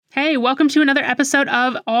Hey, welcome to another episode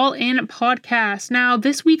of All In Podcast. Now,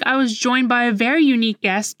 this week I was joined by a very unique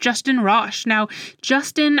guest, Justin Roche. Now,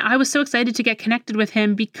 Justin, I was so excited to get connected with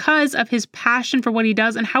him because of his passion for what he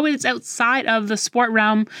does and how it's outside of the sport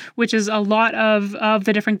realm, which is a lot of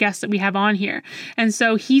the different guests that we have on here. And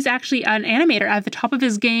so he's actually an animator at the top of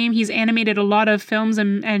his game. He's animated a lot of films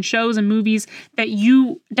and shows and movies that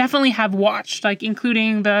you definitely have watched, like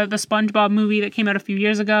including the SpongeBob movie that came out a few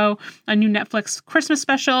years ago, a new Netflix Christmas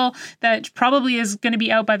special that probably is going to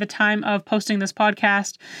be out by the time of posting this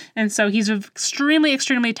podcast. And so he's extremely,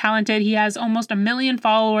 extremely talented. He has almost 1 million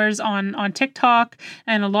followers on TikTok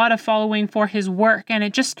and a lot of following for his work. And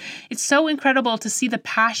it's so incredible to see the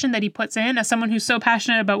passion that he puts in as someone who's so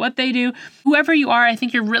passionate about what they do. Whoever you are, I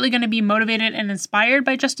think you're really going to be motivated and inspired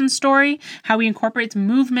by Justin's story, how he incorporates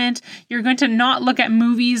movement. You're going to not look at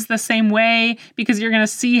movies the same way because you're going to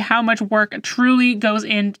see how much work truly goes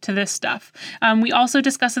into this stuff. We also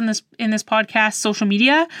discuss in this podcast social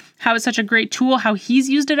media, how it's such a great tool, how he's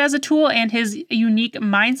used it as a tool and his unique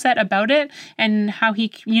mindset about it, and how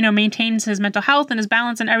he maintains his mental health and his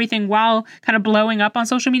balance and everything while kind of blowing up on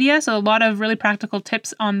social media. So a lot of really practical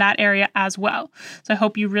tips on that area as well. So I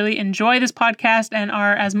hope you really enjoy this podcast and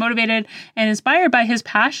are as motivated and inspired by his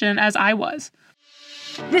passion as I was.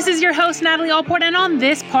 This is your host, Natalie Allport, and on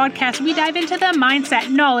this podcast, we dive into the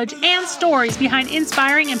mindset, knowledge, and stories behind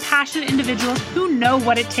inspiring and passionate individuals who know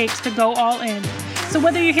what it takes to go all in. So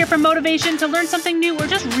whether you're here for motivation, to learn something new, or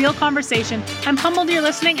just real conversation, I'm humbled you're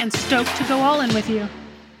listening and stoked to go all in with you.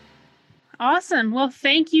 Awesome. Well,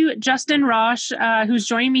 thank you, Justin Roche, who's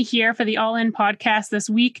joining me here for the All In podcast this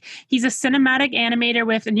week. He's a cinematic animator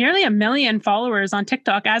with nearly 1 million followers on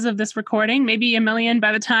TikTok as of this recording, maybe 1 million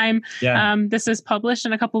by the time this is published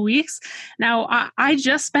in a couple weeks. Now, I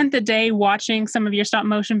just spent the day watching some of your stop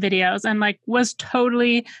motion videos and was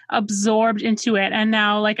totally absorbed into it. And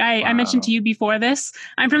now, I mentioned to you before this,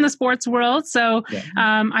 I'm from the sports world, so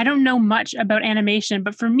I don't know much about animation.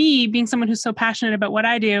 But for me, being someone who's so passionate about what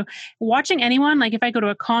I do, watching anyone, if I go to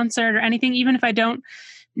a concert or anything, even if I don't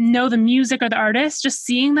know the music or the artist, just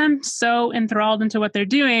seeing them so enthralled into what they're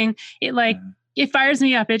doing, it fires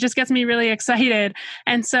me up. It just gets me really excited.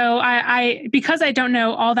 And so I because I don't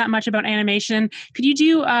know all that much about animation, could you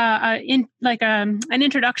do an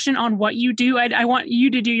introduction on what you do? I want you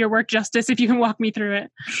to do your work justice if you can walk me through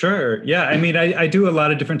it. Sure. Yeah. I mean, I do a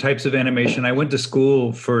lot of different types of animation. I went to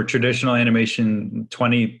school for traditional animation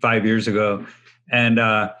 25 years ago, and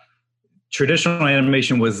traditional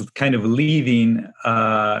animation was kind of leaving,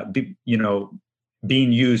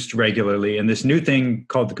 being used regularly. And this new thing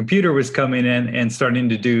called the computer was coming in and starting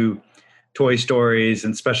to do Toy Stories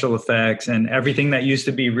and special effects and everything that used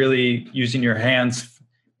to be really using your hands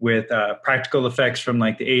with practical effects from the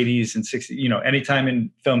 80s and 60s, anytime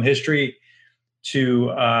in film history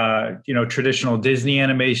to, traditional Disney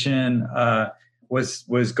animation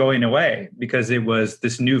was going away because it was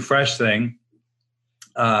this new, fresh thing.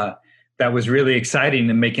 That was really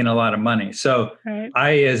exciting and making a lot of money. So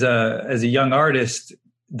I, as a young artist,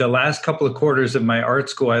 the last couple of quarters of my art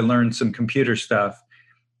school, I learned some computer stuff,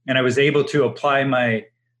 and I was able to apply my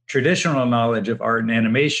traditional knowledge of art and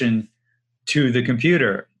animation to the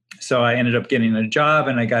computer. So I ended up getting a job,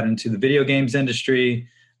 and I got into the video games industry,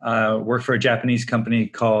 worked for a Japanese company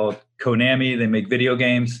called Konami. They make video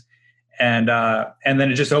games. And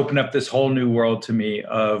then it just opened up this whole new world to me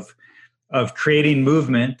of creating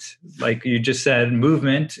movement, like you just said,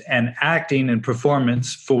 movement and acting and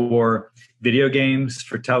performance for video games,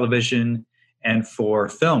 for television, and for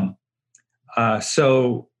film.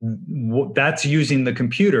 So that's using the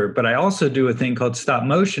computer. But I also do a thing called stop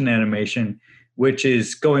motion animation, which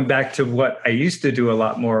is going back to what I used to do a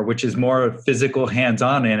lot more, which is more physical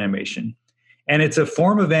hands-on animation. And it's a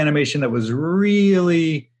form of animation that was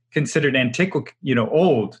really considered antiquated,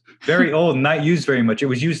 old, very old, not used very much. It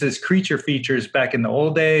was used as creature features back in the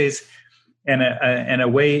old days, and a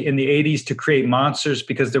way in the 80s to create monsters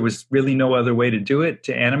because there was really no other way to do it,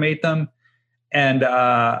 to animate them. And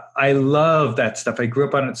I love that stuff. I grew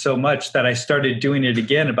up on it so much that I started doing it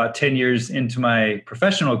again about 10 years into my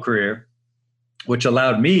professional career, which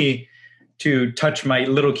allowed me to touch my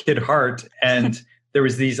little kid heart. And there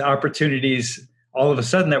was these opportunities all of a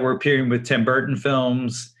sudden that were appearing with Tim Burton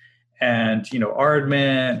films, and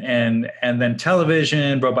Aardman, and then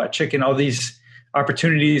television, Robot Chicken, all these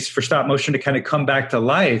opportunities for stop motion to kind of come back to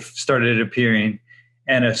life started appearing.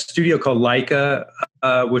 And a studio called Laika,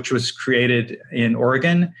 which was created in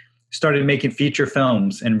Oregon, started making feature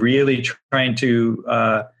films and really trying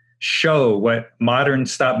to show what modern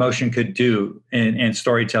stop motion could do in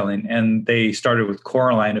storytelling. And they started with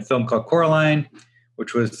Coraline, a film called Coraline,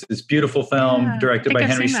 which was this beautiful film Yeah, I directed think by I've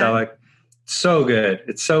Henry seen that. Selick. So good.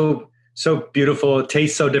 It's so beautiful. It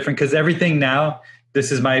tastes so different because everything now,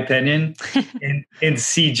 this is my opinion, in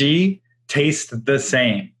CG tastes the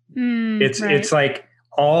same. Right. It's like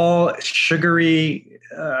all sugary,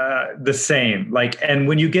 the same. Like, and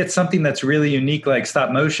when you get something that's really unique, like stop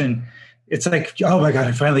motion, it's like, oh my God,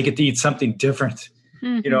 I finally get to eat something different.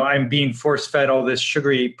 Hmm. I'm being force fed all this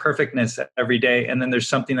sugary perfectness every day. And then there's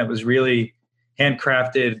something that was really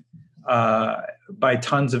handcrafted, by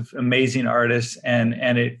tons of amazing artists. And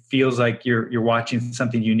it feels like you're watching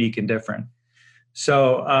something unique and different.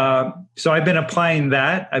 So I've been applying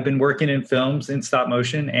that. I've been working in films in stop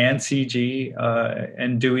motion and CG,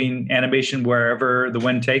 and doing animation wherever the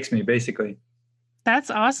wind takes me, basically.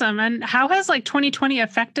 That's awesome. And how has like 2020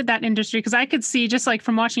 affected that industry? Because I could see just like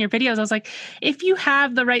from watching your videos, I was like, if you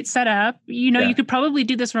have the right setup, Yeah. you could probably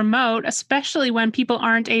do this remote, especially when people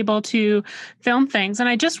aren't able to film things. And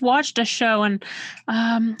I just watched a show and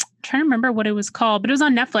I'm trying to remember what it was called, but it was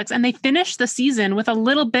on Netflix and they finished the season with a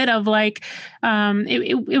little bit of like,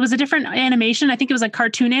 it was a different animation. I think it was like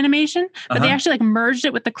cartoon animation, but they actually like merged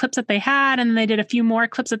it with the clips that they had. And then they did a few more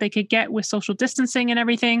clips that they could get with social distancing and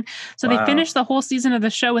everything. So they finished the whole season of the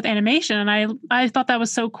show with animation. And I thought that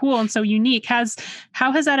was so cool and so unique.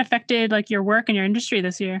 How has that affected like your work and your industry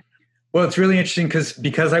this year? Well, it's really interesting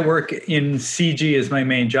because I work in CG as my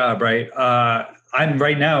main job, right? I'm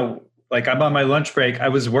right now, like I'm on my lunch break. I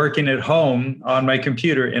was working at home on my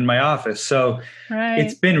computer in my office. So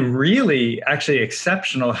it's been really actually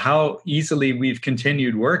exceptional how easily we've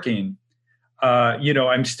continued working.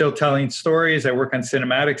 I'm still telling stories. I work on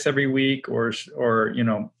cinematics every week or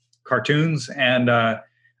cartoons. And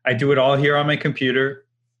I do it all here on my computer.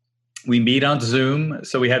 We meet on Zoom.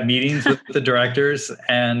 So we have meetings with the directors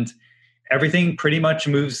and everything pretty much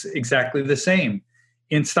moves exactly the same.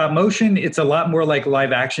 In stop motion, it's a lot more like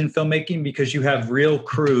live action filmmaking because you have real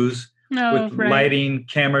crews with lighting,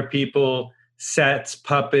 camera people, sets,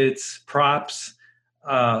 puppets, props,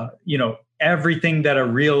 everything that a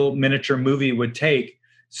real miniature movie would take.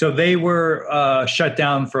 So they were shut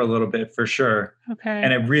down for a little bit, for sure. Okay.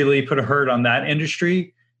 And it really put a hurt on that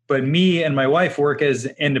industry. But me and my wife work as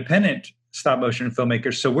independent stop motion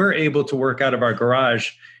filmmakers. So we're able to work out of our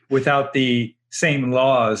garage without the same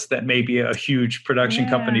laws that maybe a huge production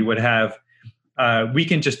company would have. We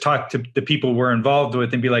can just talk to the people we're involved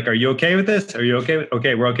with and be like, are you okay with this? Are you okay?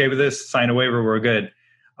 Okay, we're okay with this. Sign a waiver. We're good.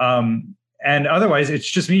 And otherwise, it's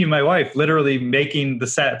just me and my wife literally making the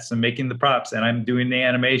sets and making the props. And I'm doing the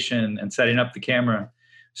animation and setting up the camera.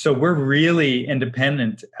 So we're really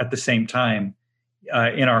independent at the same time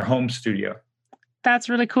in our home studio. That's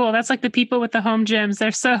really cool. That's like the people with the home gyms.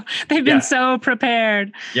 They've been so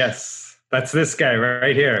prepared. Yes. That's this guy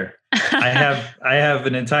right here. I have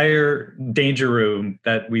an entire danger room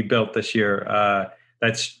that we built this year. I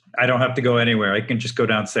don't have to go anywhere. I can just go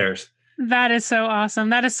downstairs. That is so awesome.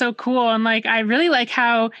 That is so cool. And like, I really like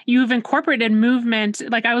how you've incorporated movement.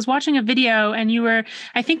 Like I was watching a video and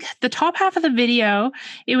I think the top half of the video,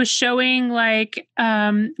 it was showing like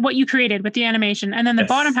what you created with the animation. And then the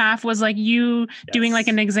bottom half was like you doing like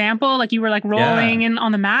an example, like you were like rolling in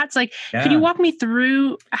on the mats. Like, could you walk me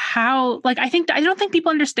through how, like, I don't think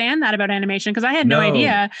people understand that about animation because I had no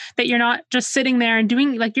idea that you're not just sitting there and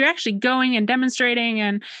doing, like, you're actually going and demonstrating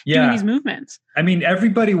and doing these movements. I mean,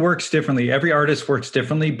 everybody works differently. Every artist works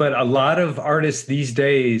differently, but a lot of artists these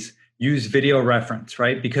days use video reference,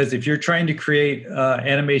 right? Because if you're trying to create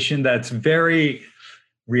animation that's very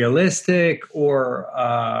realistic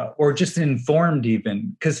or just informed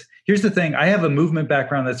even, because here's the thing, I have a movement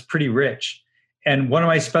background that's pretty rich. And one of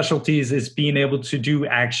my specialties is being able to do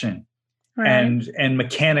action and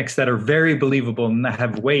mechanics that are very believable and that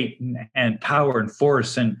have weight and power and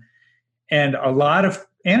force. And a lot of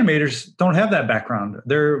animators don't have that background.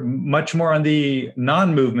 They're much more on the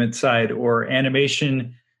non-movement side or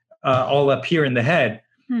animation all up here in the head.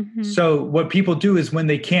 Mm-hmm. So what people do is when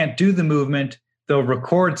they can't do the movement, they'll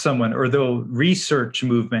record someone or they'll research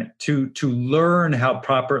movement to learn how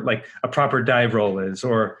proper, like a proper dive roll is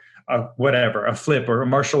or a flip or a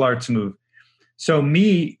martial arts move. So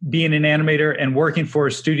me being an animator and working for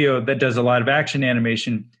a studio that does a lot of action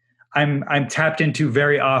animation, I'm tapped into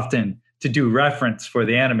very often to do reference for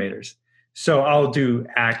the animators. So I'll do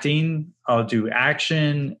acting, I'll do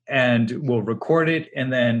action, and we'll record it.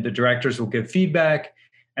 And then the directors will give feedback.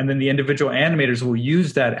 And then the individual animators will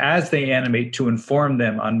use that as they animate to inform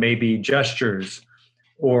them on maybe gestures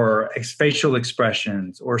or facial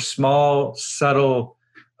expressions or small, subtle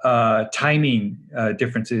timing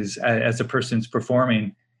differences as a person's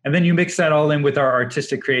performing. And then you mix that all in with our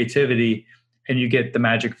artistic creativity and you get the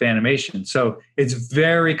magic of animation. So it's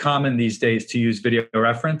very common these days to use video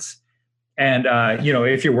reference. And,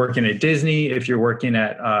 if you're working at Disney, if you're working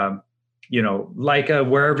at, Leica,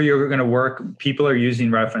 wherever you're going to work, people are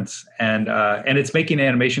using reference, and it's making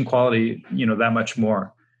animation quality, that much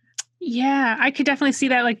more. Yeah, I could definitely see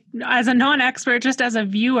that. Like, as a non-expert, just as a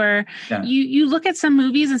viewer, you look at some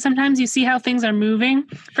movies and sometimes you see how things are moving.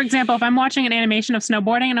 For example, if I'm watching an animation of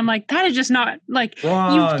snowboarding and I'm like, that is just not like,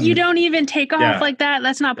 you don't even take off like that.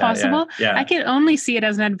 That's not possible. I can only see it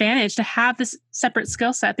as an advantage to have this separate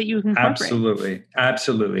skill set that you can incorporate.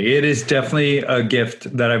 Absolutely. It is definitely a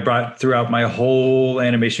gift that I brought throughout my whole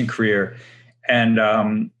animation career. And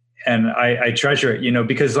I treasure it,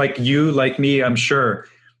 because like you, like me, I'm sure,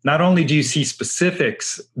 not only do you see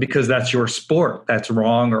specifics because that's your sport, that's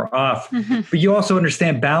wrong or off, but you also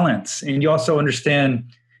understand balance, and you also understand,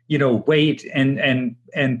 weight and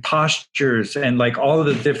postures, and like all of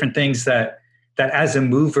the different things that as a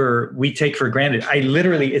mover we take for granted.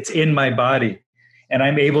 It's in my body, and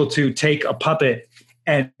I'm able to take a puppet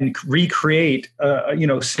and recreate,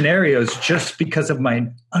 scenarios just because of my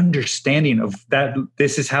understanding of that.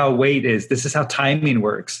 This is how weight is. This is how timing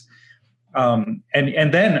works. And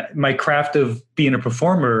then my craft of being a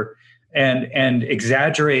performer and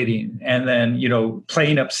exaggerating, and then,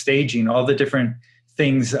 playing up staging, all the different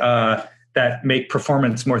things, that make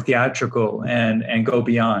performance more theatrical and go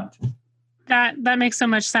beyond. That makes so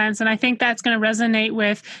much sense. And I think that's going to resonate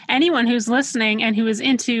with anyone who's listening and who is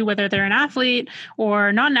into, whether they're an athlete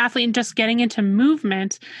or not an athlete, and just getting into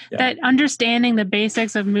movement, that understanding the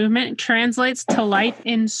basics of movement translates to life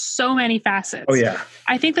in so many facets. Oh, yeah.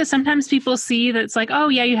 I think that sometimes people see that it's like, oh,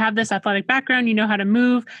 yeah, you have this athletic background, you know how to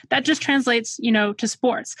move. That just translates, to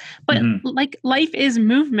sports. But like, life is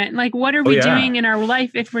movement. Like, what are we doing in our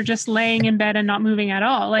life if we're just laying in bed and not moving at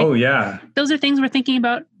all? Like, those are things we're thinking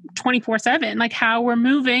about 24/7, like how we're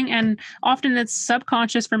moving. And often it's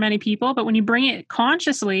subconscious for many people, but when you bring it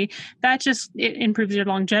consciously, it improves your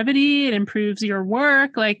longevity. It improves your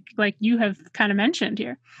work. Like you have kind of mentioned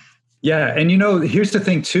here. Yeah. And, here's the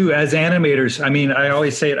thing too, as animators, I mean, I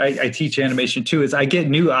always say it, I teach animation too, is I get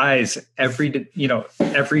new eyes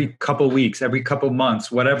every couple weeks, every couple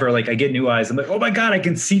months, whatever. Like I get new eyes. I'm like, oh my God, I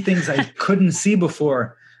can see things I couldn't see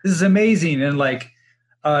before. This is amazing. And like,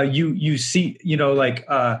 you see,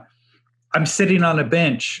 I'm sitting on a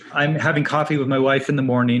bench. I'm having coffee with my wife in the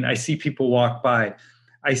morning. I see people walk by.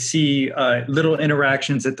 I see little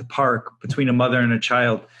interactions at the park between a mother and a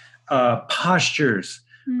child, postures,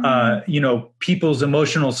 people's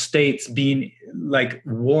emotional states being like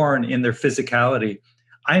worn in their physicality.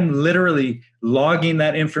 I'm literally logging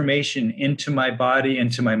that information into my body,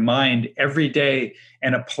 into my mind every day,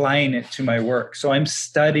 and applying it to my work. So I'm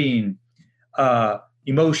studying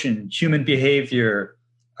emotion, human behavior,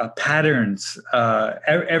 patterns,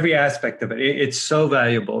 every aspect of it. It's so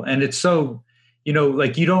valuable. And it's so,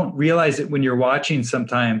 like you don't realize it when you're watching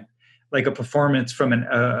sometime, like a performance from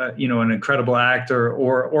an incredible actor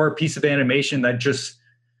or a piece of animation that just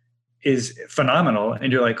is phenomenal.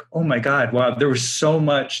 And you're like, oh my God, wow, there was so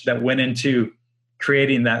much that went into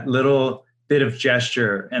creating that little bit of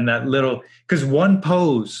gesture and that little, because one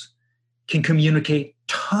pose can communicate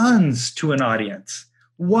tons to an audience.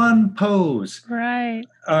 One pose, right?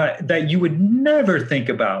 That you would never think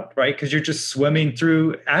about, right? Because you're just swimming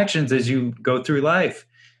through actions as you go through life.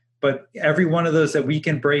 But every one of those that we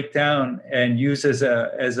can break down and use as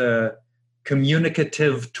a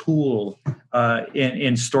communicative tool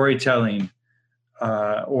in storytelling,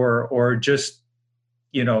 or just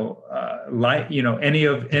any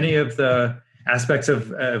of the aspects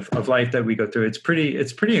of life that we go through. It's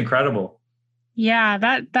pretty incredible. Yeah,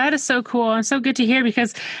 that is so cool and so good to hear,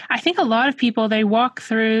 because I think a lot of people, they walk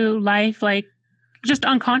through life like just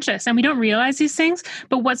unconscious and we don't realize these things.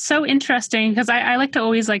 But what's so interesting, because I like to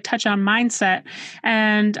always like touch on mindset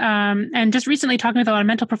and just recently talking with a lot of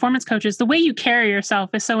mental performance coaches, the way you carry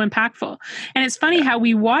yourself is so impactful. And it's funny how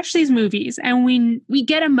we watch these movies and we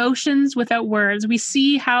get emotions without words. We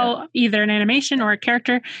see how either an animation or a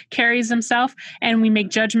character carries themselves, and we make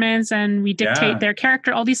judgments and we dictate their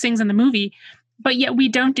character, all these things in the movie. But yet we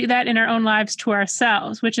don't do that in our own lives to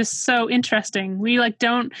ourselves, which is so interesting. We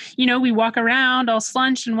we walk around all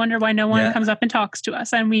slunched and wonder why no one comes up and talks to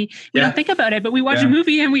us. And we don't think about it, but we watch a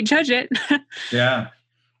movie and we judge it. Yeah.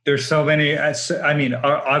 There's so many,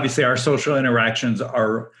 obviously our social interactions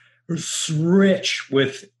are rich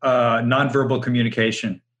with nonverbal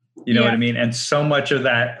communication. You know what I mean? And so much of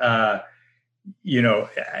that,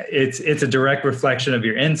 it's a direct reflection of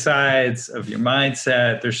your insides, of your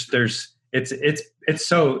mindset. It's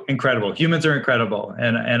so incredible. Humans are incredible.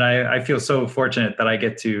 And I feel so fortunate that I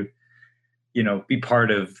get to be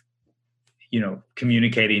part of,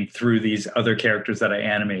 communicating through these other characters that I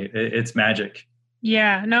animate. It's magic.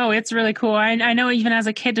 Yeah, no, it's really cool. I know even as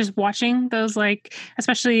a kid, just watching those, like,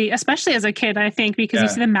 especially as a kid, I think, because you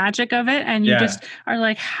see the magic of it and you just are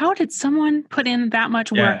like, how did someone put in that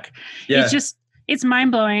much work? Yeah. It's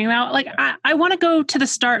mind blowing. Now, like, I want to go to the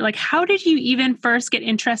start. Like, how did you even first get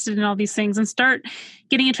interested in all these things and start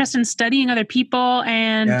getting interested in studying other people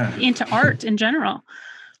and into art in general?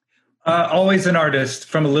 Always an artist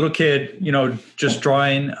from a little kid, just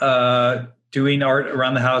drawing, doing art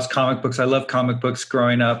around the house, comic books. I love comic books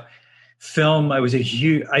growing up. Film,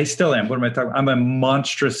 I still am. What am I talking about? I'm a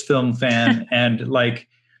monstrous film fan. And like,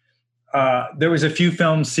 there was a few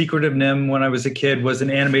films. Secret of NIMH, when I was a kid, was an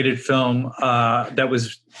animated film that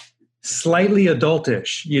was slightly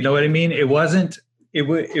adultish. You know what I mean? It wasn't. It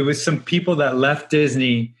was some people that left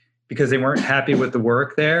Disney because they weren't happy with the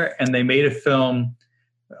work there, and they made a film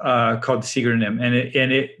called The Secret of NIMH,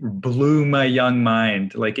 and it blew my young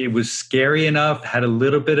mind. Like, it was scary enough, had a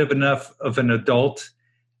little bit of enough of an adult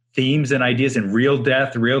themes and ideas, and real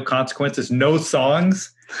death, real consequences, no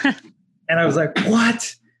songs. And I was like,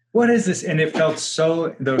 what is this? And it felt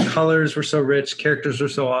the colors were so rich, characters were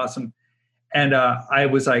so awesome. And I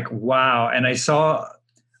was like, wow. And I saw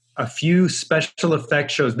a few special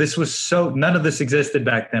effects shows. None of this existed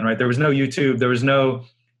back then, right? There was no YouTube.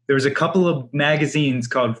 There was a couple of magazines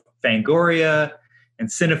called Fangoria and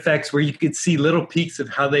Cinefex where you could see little peeks of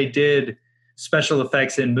how they did special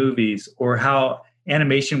effects in movies or how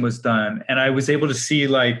animation was done. And I was able to see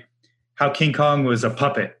like how King Kong was a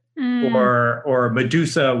puppet or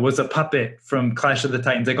Medusa was a puppet from Clash of the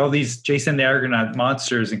Titans, like all these Jason the Argonaut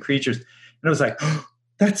monsters and creatures. And I was like, oh,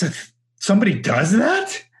 somebody does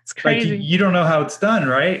that? It's crazy. Like, you don't know how it's done,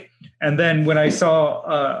 right? And then when I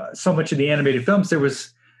saw so much of the animated films, there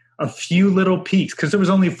was a few little peaks, because there was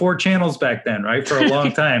only 4 channels back then, right? For a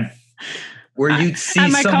long time, where you'd see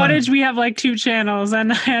at my cottage, we have like 2 channels,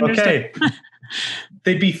 and I understand. Okay.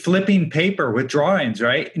 They'd be flipping paper with drawings,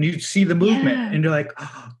 right? And you'd see the movement, and you're like,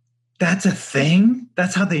 oh, that's a thing?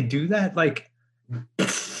 That's how they do that? Like,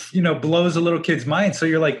 blows a little kid's mind. So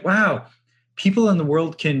you're like, wow, people in the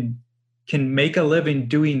world can make a living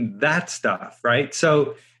doing that stuff, right?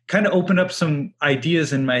 So kind of opened up some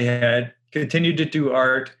ideas in my head, continued to do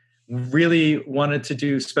art, really wanted to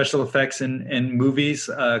do special effects in movies,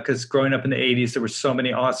 because growing up in the 80s, there were so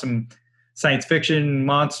many awesome science fiction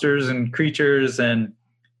monsters and creatures, and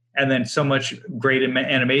then so much great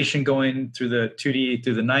animation going through the 2D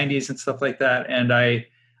through the 90s and stuff like that. And I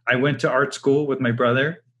went to art school with my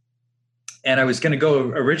brother, and I was going to go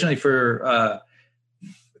originally for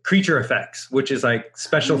creature effects, which is like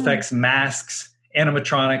special effects, masks,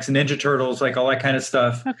 animatronics, Ninja Turtles, like all that kind of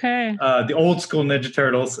stuff. Okay. The old school Ninja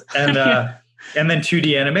Turtles, and and then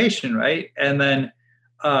 2D animation, right? And then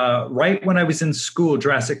right when I was in school,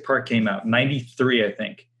 Jurassic Park came out, 93, I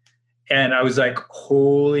think. And I was like,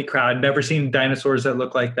 holy crap, I'd never seen dinosaurs that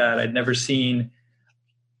looked like that. I'd never seen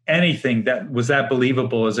anything that was that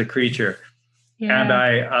believable as a creature. Yeah. And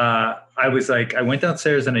I was like, I went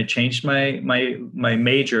downstairs and I changed my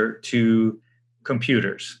major to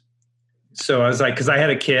computers. So I was like, because I had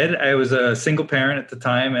a kid, I was a single parent at the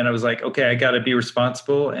time, and I was like, okay, I got to be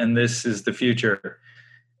responsible, and this is the future.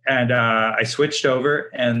 And I switched over,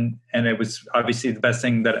 and it was obviously the best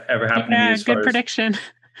thing that ever happened to me. As good far prediction.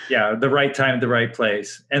 The right time, the right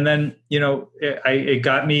place. And then, it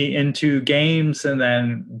got me into games, and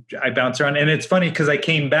then I bounced around. And it's funny because I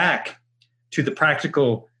came back to the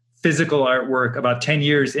practical physical artwork about 10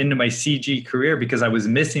 years into my CG career because I was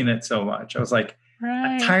missing it so much. I was like,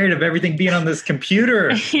 I'm tired of everything being on this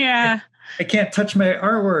computer. Yeah. I can't touch my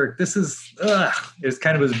artwork. This is,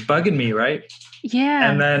 it was bugging me, right?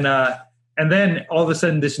 Yeah. And then all of a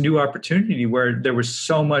sudden this new opportunity where there was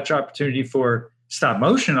so much opportunity for stop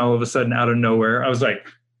motion all of a sudden out of nowhere. I was like,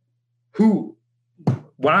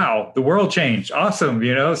 wow, the world changed. Awesome.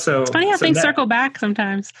 So it's funny how things circle back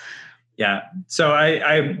sometimes. Yeah. So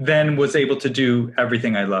I then was able to do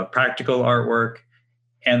everything I love, practical artwork,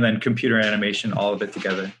 and then computer animation, all of it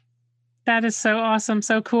together. That is so awesome.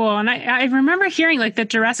 So cool. And I remember hearing like the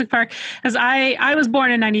Jurassic Park, as I was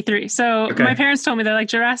born in 93. So my parents told me that like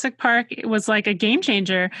Jurassic Park was like a game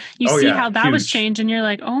changer. You see how that was changed, and you're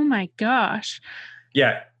like, oh my gosh.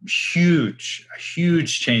 Yeah. Huge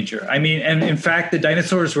changer. I mean, and in fact, the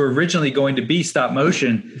dinosaurs were originally going to be stop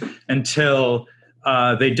motion until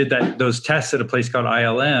they did those tests at a place called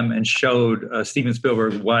ILM and showed Steven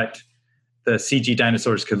Spielberg what the CG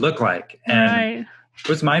dinosaurs could look like. And it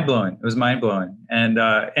was mind blowing. And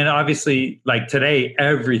obviously, like today,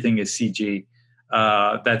 everything is CG.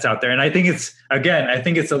 that's out there. And I think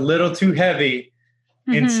it's a little too heavy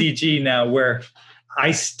in CG now, where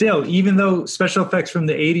I still, even though special effects from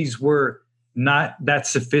the 80s were not that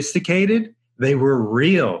sophisticated, they were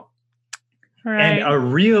real. Right. And a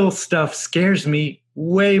real stuff scares me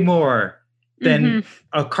way more than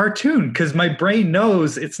a cartoon, because my brain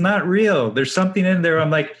knows it's not real. There's something in there.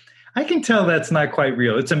 I'm like, I can tell that's not quite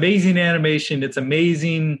real. It's amazing animation. It's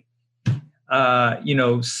amazing,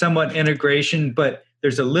 somewhat integration, but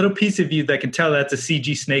there's a little piece of you that can tell that's a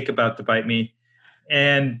CG snake about to bite me.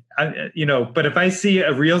 And but if I see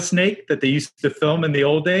a real snake that they used to film in the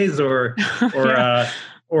old days, or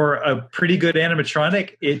a pretty good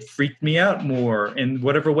animatronic, it freaked me out more in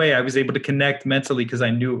whatever way. I was able to connect mentally because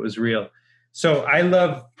I knew it was real. So I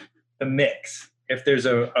love the mix. If there's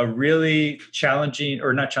a really challenging,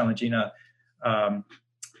 or not challenging,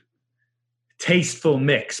 tasteful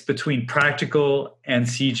mix between practical and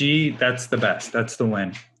CG, that's the best. That's the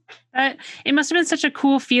win. It must have been such a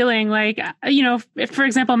cool feeling. Like, if, for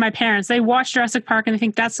example, my parents, they watch Jurassic Park and they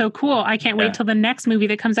think that's so cool. I can't wait till the next movie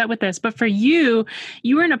that comes out with this. But for you,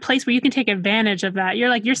 you were in a place where you can take advantage of that.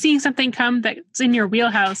 You're seeing something come that's in your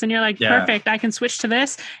wheelhouse, and you're like, perfect, I can switch to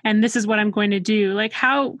this, and this is what I'm going to do. Like,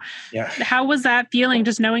 how was that feeling,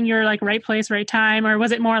 just knowing you're like right place, right time, or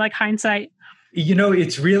was it more like hindsight?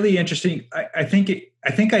 It's really interesting. I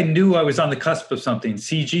think I knew I was on the cusp of something.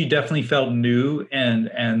 CG definitely felt new, and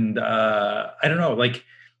I don't know, like,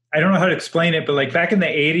 I don't know how to explain it, but like back in the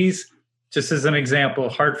 80s, just as an example,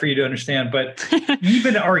 hard for you to understand, but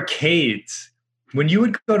even arcades, when you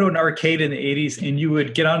would go to an arcade in the 80s and you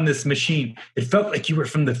would get on this machine, it felt like you were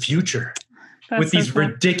from the future. With these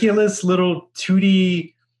ridiculous little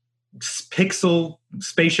 2D pixel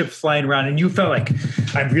spaceships flying around, and you felt like,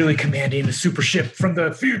 I'm really commanding a super ship from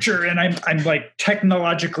the future, and I'm like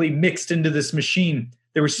technologically mixed into this machine.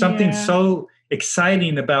 There was something so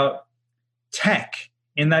exciting about tech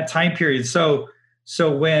in that time period. So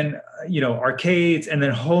when arcades and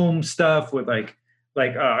then home stuff with like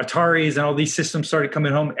Ataris and all these systems started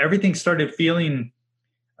coming home, everything started feeling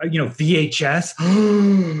VHS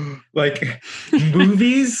like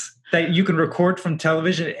movies that you can record from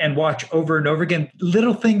television and watch over and over again.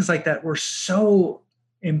 Little things like that were so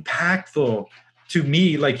impactful to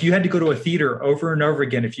me. Like, you had to go to a theater over and over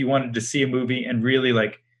again if you wanted to see a movie and really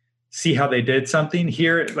like see how they did something.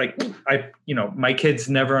 Here, like, my kids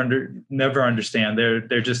never understand.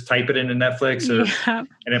 They're just type it into Netflix and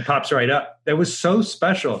it pops right up. That was so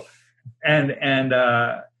special. And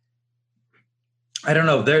I don't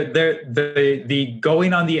know, the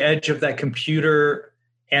going on the edge of that computer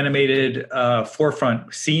animated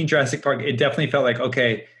forefront, seeing Jurassic Park, it definitely felt like,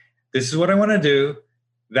 okay, this is what I want to do.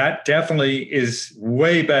 That definitely is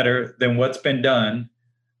way better than what's been done.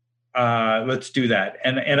 Let's do that.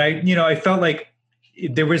 And I felt like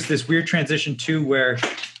there was this weird transition too, where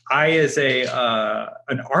I, as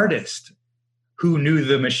an artist who knew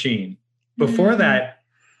the machine, before that,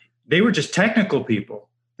 they were just technical people.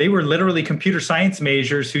 They were literally computer science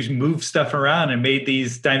majors who moved stuff around and made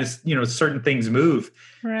these certain things move.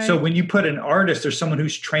 Right. So when you put an artist or someone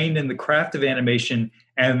who's trained in the craft of animation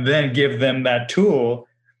and then give them that tool,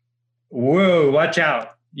 whoa, watch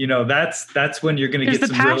out. That's when you're going to get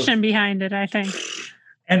some passion behind it, I think.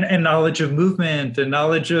 And knowledge of movement and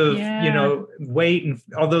knowledge of, weight and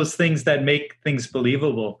all those things that make things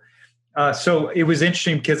believable. So it was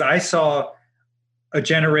interesting because I saw a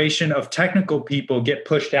generation of technical people get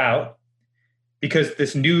pushed out because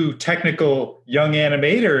this new technical young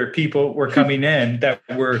animator people were coming in that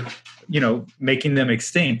were, making them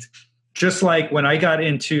extinct. Just like when I got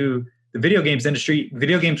into the video games industry,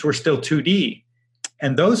 video games were still 2D.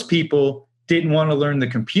 And those people didn't want to learn the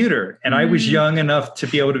computer. And I was young enough to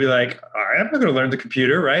be able to be like, I'm not going to learn the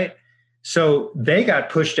computer, right? So they got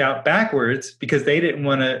pushed out backwards because they didn't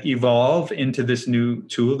want to evolve into this new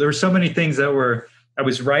tool. There were so many things I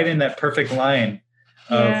was right in that perfect line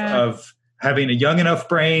of having a young enough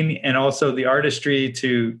brain and also the artistry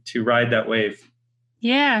to ride that wave.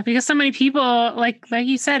 Yeah, because so many people, like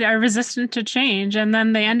you said, are resistant to change, and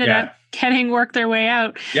then they ended up work their way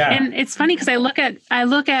out. Yeah. And it's funny because I look at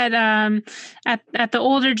the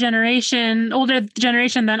older generation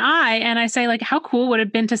than I, and I say, like, how cool would it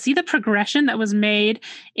have been to see the progression that was made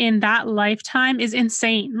in that lifetime is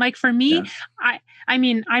insane. Like, for me, I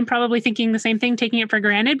mean, I'm probably thinking the same thing, taking it for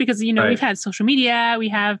granted because, we've had social media, we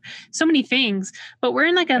have so many things, but we're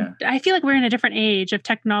in I feel like we're in a different age of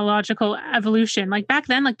technological evolution. Like back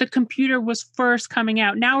then, like the computer was first coming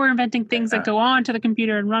out. Now we're inventing things that go on to the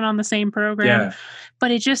computer and run on the same program. Yeah.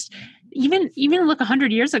 But even look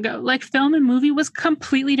 100 years ago, like film and movie was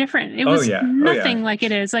completely different. It was nothing like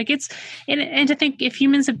it is. Like and to think if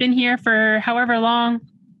humans have been here for however long,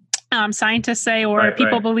 scientists say, or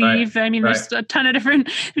people believe. I mean, there's a ton of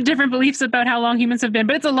different beliefs about how long humans have been,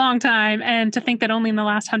 but it's a long time. And to think that only in the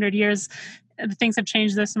last 100 years, things have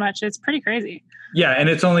changed this much, it's pretty crazy. Yeah. And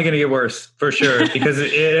it's only going to get worse for sure, because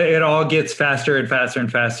it all gets faster and faster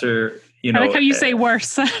and faster. You know, I like how you say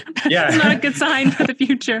worse. Yeah. It's not a good sign for the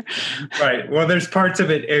future. Right. Well, there's parts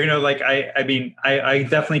of it, you know, like I mean, I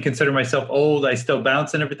definitely consider myself old. I still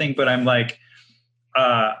bounce and everything, but I'm like,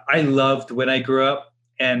 I loved when I grew up.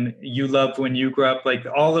 And you loved when you grew up, like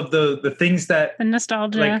all of the things that the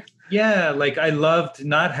nostalgia. Like, yeah, like I loved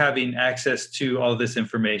not having access to all this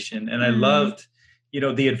information. And I loved, you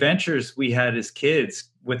know, the adventures we had as kids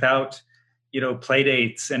without, you know, play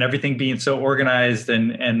dates and everything being so organized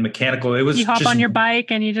and mechanical. It was you hop just on your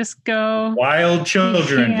bike and you just go wild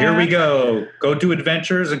children. Yeah. Here we go do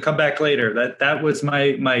adventures and come back later. That was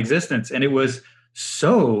my existence. And it was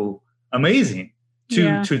so amazing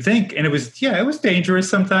to think. And it was dangerous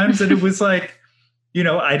sometimes. And it was like, you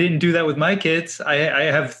know, I didn't do that with my kids. I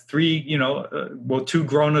have 3, you know, 2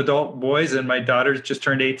 grown adult boys, and my daughter just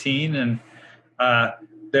turned 18, and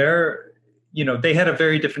they're, you know, they had a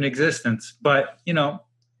very different existence. But, you know,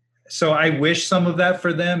 so I wish some of that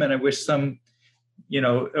for them, and I wish some, you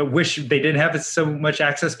know, I wish they didn't have so much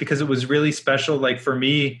access, because it was really special. Like for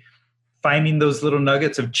me, finding those little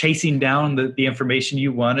nuggets of chasing down the information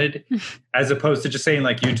you wanted, as opposed to just saying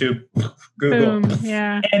like YouTube, Google,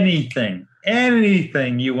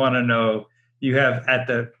 anything you want to know, you have at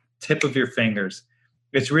the tip of your fingers.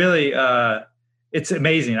 It's really, it's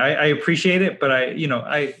amazing. I appreciate it, but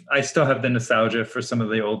I still have the nostalgia for some of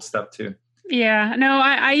the old stuff too. Yeah, no,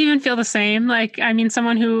 I even feel the same. Like, I mean,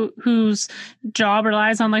 someone whose job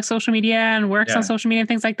relies on like social media and works on social media and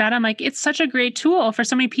things like that. I'm like, it's such a great tool for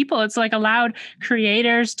so many people. It's like allowed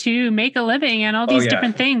creators to make a living and all these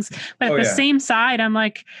different things. But at the same side, I'm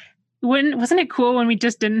like, wasn't it cool when we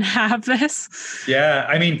just didn't have this? Yeah,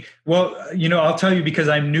 I mean, well, you know, I'll tell you, because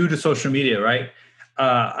I'm new to social media, right?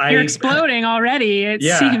 You're exploding already, it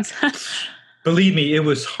seems. Believe me, it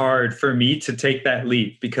was hard for me to take that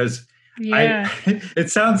leap, because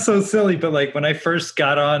it sounds so silly, but like when I first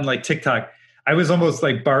got on like TikTok, I was almost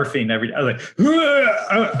like barfing every day. I was like,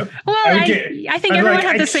 I think everyone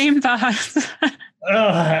had the same thoughts.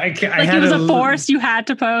 It was a force you had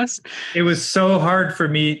to post. It was so hard for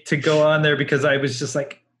me to go on there, because I was just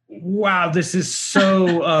like, wow, this is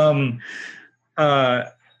so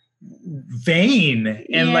vain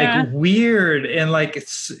and like weird, and like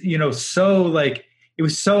it's, you know, so like it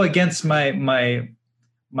was so against my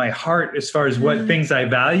heart as far as what things I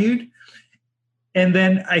valued. And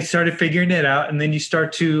then I started figuring it out. And then you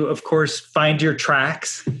start to, of course, find your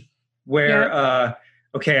tracks where,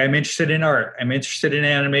 okay, I'm interested in art. I'm interested in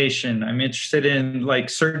animation. I'm interested in like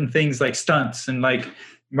certain things like stunts and like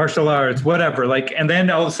martial arts, whatever. Like, and then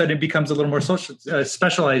all of a sudden it becomes a little more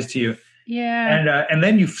specialized to you. Yeah. And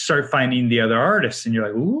then you start finding the other artists, and you're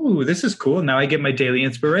like, ooh, this is cool. Now I get my daily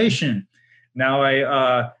inspiration. Now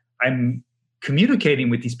I'm communicating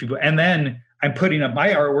with these people, and then I'm putting up my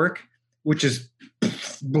artwork, which is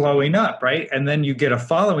blowing up, right? And then you get a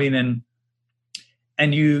following,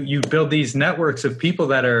 and you build these networks of people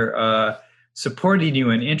that are supporting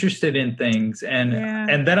you and interested in things, and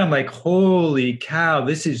then I'm like, holy cow,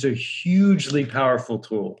 this is a hugely powerful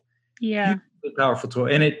tool. Hugely powerful tool.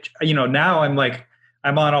 And it, you know, now I'm like,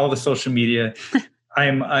 I'm on all the social media.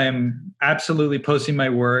 I'm absolutely posting my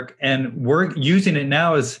work, and using it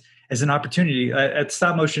now as an opportunity. At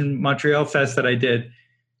Stop Motion Montreal Fest that I did,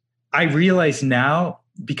 I realize now,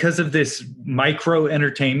 because of this micro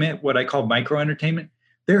entertainment, what I call micro entertainment,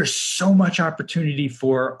 there's so much opportunity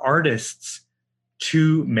for artists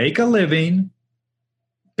to make a living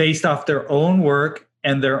based off their own work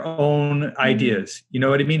and their own ideas. You know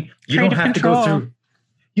what I mean? You don't have to go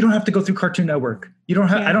through Cartoon Network. I don't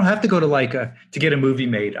have to go to Leica to get a movie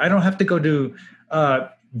made. I don't have to go to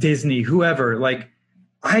Disney, whoever. Like,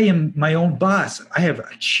 I am my own boss. I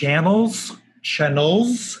have channels.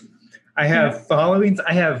 I have followings.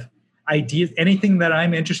 I have ideas. Anything that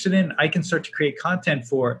I'm interested in, I can start to create content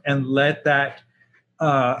for, and let that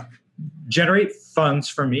generate funds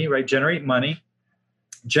for me, right? Generate money,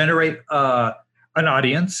 generate an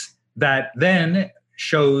audience that then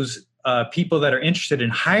shows people that are interested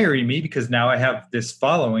in hiring me, because now I have this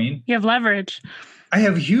following. You have leverage. I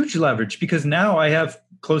have huge leverage, because now I have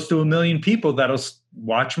close to 1 million people that'll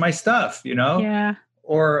watch my stuff, you know? Yeah.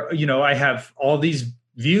 Or, you know, I have all these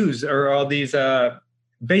views, or all these,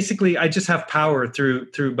 basically I just have power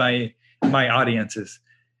through my audiences.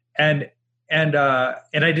 and I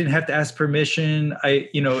didn't have to ask permission.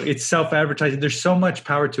 It's self-advertising. There's so much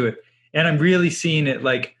power to it. And I'm really seeing it,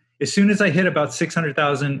 like, as soon as I hit about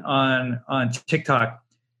 600,000 on TikTok,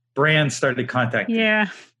 brands started contacting. Yeah.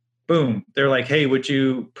 Boom. They're like, hey, would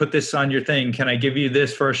you put this on your thing? Can I give you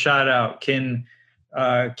this for a shout out? Can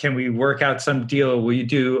we work out some deal? Will you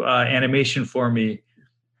do animation for me?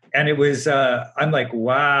 And it was, I'm like,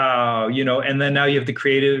 wow, and then now you have the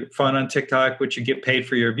creative fun on TikTok, which you get paid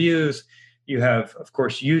for your views. You have, of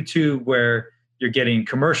course, YouTube, where you're getting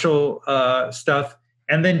commercial stuff,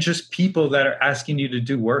 and then just people that are asking you to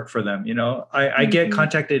do work for them. I get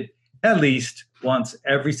contacted at least once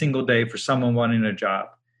every single day for someone wanting a job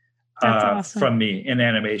awesome. From me in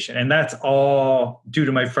animation. And that's all due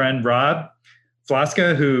to my friend, Rob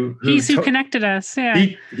Flaska, who connected us. Yeah.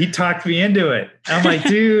 He talked me into it. I'm like,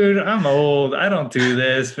 dude, I'm old. I don't do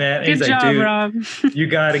this, man. Good He's job, like, dude, Rob. You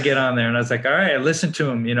got to get on there. And I was like, all right, I listened to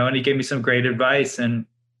him, and he gave me some great advice. And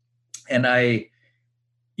I,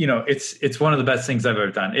 it's one of the best things I've ever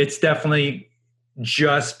done. It's definitely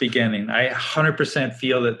just beginning. I 100%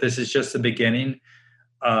 feel that this is just the beginning.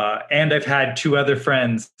 And I've had two other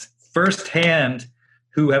friends firsthand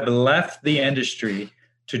who have left the industry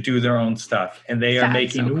to do their own stuff. And they are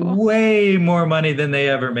making so cool. way more money than they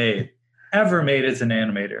ever made as an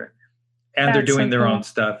animator. And they're doing their own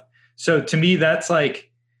stuff. So to me, that's like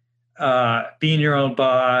being your own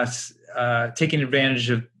boss, taking advantage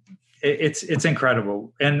of it's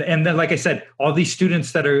incredible. And then, like I said, all these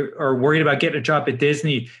students that are worried about getting a job at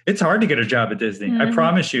Disney, it's hard to get a job at Disney. Mm-hmm. I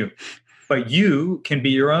promise you. But you can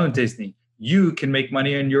be your own Disney. You can make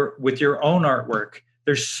money with your own artwork.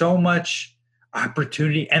 There's so much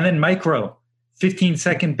opportunity. And then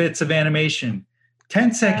 15-second bits of animation,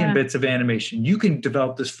 10-second bits of animation. You can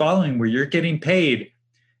develop this following where you're getting paid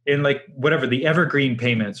in, like, whatever, the evergreen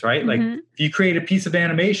payments, right? Mm-hmm. Like, if you create a piece of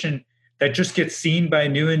animation that just gets seen by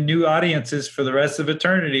new audiences for the rest of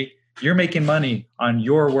eternity, you're making money on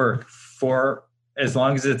your work for as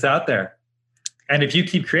long as it's out there. And if you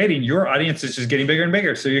keep creating, your audience is just getting bigger and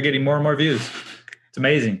bigger. So you're getting more and more views. It's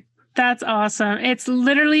amazing. That's awesome. It's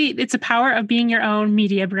a power of being your own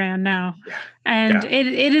media brand now. Yeah. And it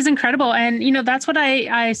is incredible. And, that's what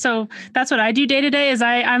that's what I do day to day is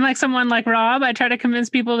I'm like someone like Rob. I try to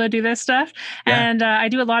convince people to do this stuff. Yeah. And I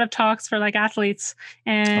do a lot of talks for like athletes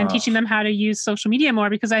and teaching them how to use social media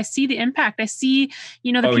more because I see the impact. I see,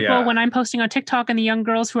 the people when I'm posting on TikTok and the young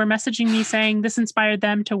girls who are messaging me saying this inspired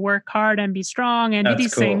them to work hard and be strong and do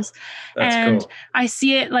these things. That's cool. I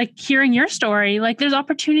see it like hearing your story. Like there's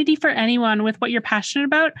opportunity for anyone with what you're passionate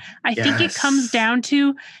about. I think it comes down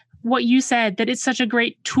to what you said, that it's such a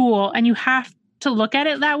great tool and you have to look at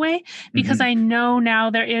it that way because I know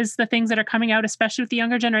now there is the things that are coming out, especially with the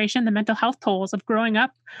younger generation, the mental health tolls of growing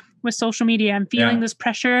up with social media and feeling this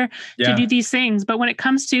pressure to do these things. But when it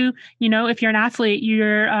comes to, if you're an athlete,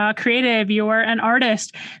 you're creative, you're an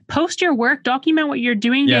artist, post your work, document what you're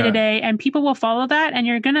doing day to day, and people will follow that. And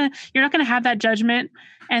you're not gonna have that judgment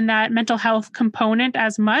and that mental health component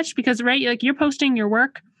as much because, right, like you're posting your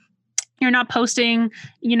work. You're not posting,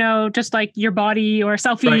 just like your body or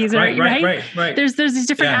selfies, right? There's these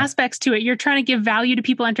different aspects to it. You're trying to give value to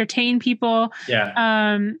people, entertain people.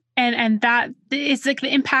 Yeah. And that is like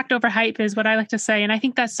the impact over hype is what I like to say. And I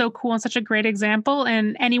think that's so cool and such a great example.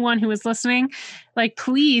 And anyone who is listening, like,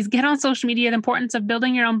 please get on social media, the importance of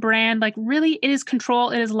building your own brand. Like really it is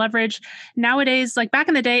control. It is leverage. Nowadays, like back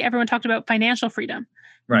in the day, everyone talked about financial freedom.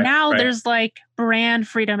 Now there's like brand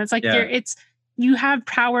freedom. It's like you have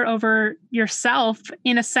power over yourself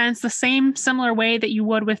in a sense, the similar way that you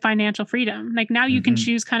would with financial freedom. Like now you can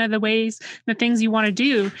choose kind of the things you want to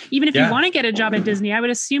do. Even if you want to get a job at Disney, I would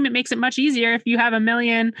assume it makes it much easier if you have 1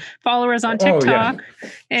 million followers on TikTok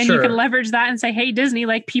and you can leverage that and say, hey, Disney,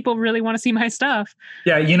 like people really want to see my stuff.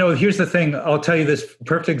 Yeah. Here's the thing. I'll tell you this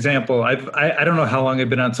perfect example. I don't know how long I've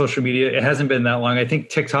been on social media. It hasn't been that long. I think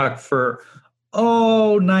TikTok for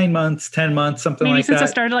 9 months, 10 months, something like that. Maybe since I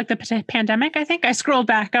started like the pandemic, I think I scrolled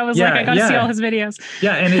back. I was like, I got to see all his videos.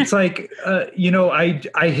 Yeah. And it's like,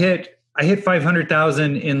 I hit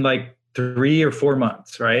 500,000 in like 3 or 4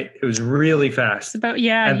 months, right? It was really fast. You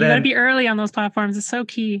got to be early on those platforms. It's so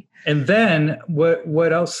key. And then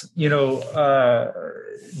what else,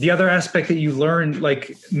 the other aspect that you learn,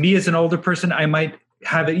 like me as an older person, I might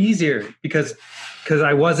have it easier because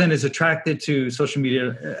I wasn't as attracted to social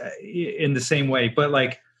media in the same way, but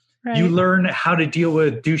like you learn how to deal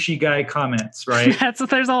with douchey guy comments, right?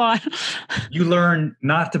 There's a lot. You learn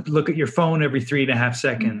not to look at your phone every 3.5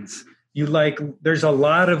 seconds. There's a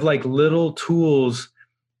lot of like little tools,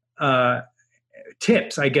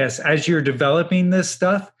 tips, I guess, as you're developing this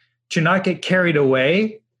stuff to not get carried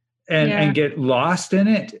away and get lost in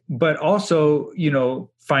it, but also,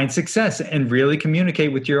 find success and really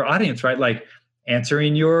communicate with your audience, right? Like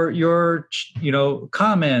answering your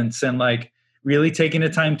comments, and like really taking the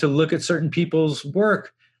time to look at certain people's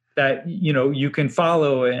work that, you can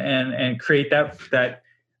follow, and create that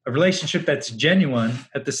a relationship that's genuine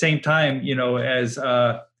at the same time, as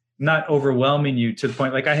not overwhelming you to the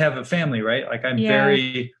point, like I have a family, right? Like I'm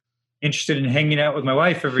very interested in hanging out with my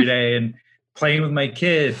wife every day and playing with my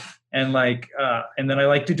kid. And like, and then I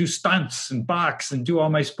like to do stunts and box and do all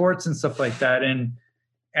my sports and stuff like that. And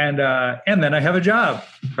then I have a job,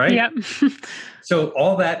 right? Yep. So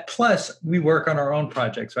all that, plus we work on our own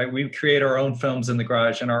projects, right? We create our own films in the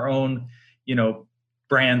garage and our own,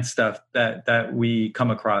 brand stuff that we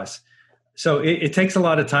come across. So it takes a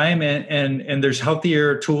lot of time, and there's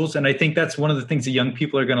healthier tools. And I think that's one of the things that young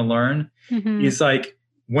people are going to learn is like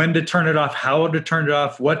when to turn it off, how to turn it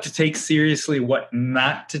off, what to take seriously, what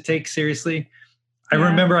not to take seriously. I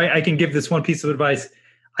remember I can give this one piece of advice.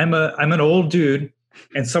 I'm an old dude,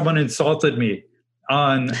 and someone insulted me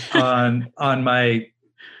on my,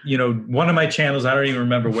 one of my channels. I don't even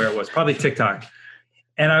remember where it was, probably TikTok.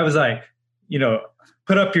 And I was like,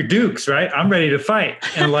 put up your dukes, right? I'm ready to fight.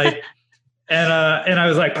 And like, and I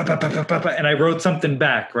was like, and I wrote something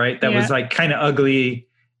back, right? That was like kind of ugly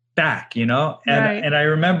back, and I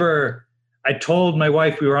remember I told my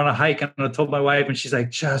wife, we were on a hike, and I told my wife, and she's like,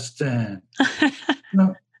 Justin,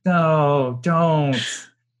 no, don't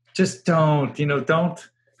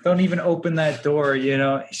even open that door.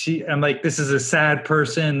 I'm like, this is a sad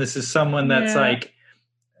person. This is someone that's like,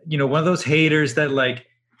 one of those haters that like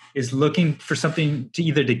is looking for something to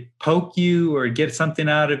either to poke you or get something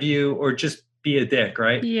out of you or just be a dick.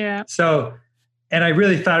 Right. Yeah. So, and I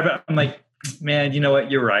really thought about, I'm like, man, you know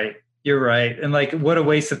what? You're right. And like, what a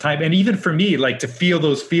waste of time. And even for me, like to feel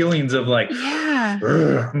those feelings of like,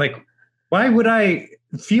 I'm like, why would I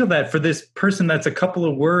feel that for this person? That's a couple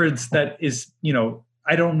of words that is,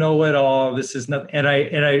 I don't know at all. This is nothing. And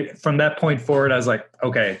I, from that point forward, I was like,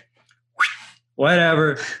 okay,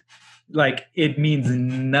 whatever. Like it means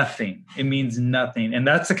nothing. It means nothing. And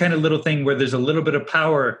that's the kind of little thing where there's a little bit of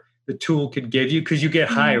power the tool could give you, because you get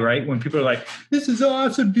high, right? When people are like, this is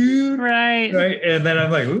awesome, dude. Right. And then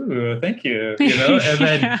I'm like, ooh, thank you. And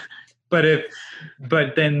then,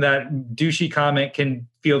 but then that douchey comment can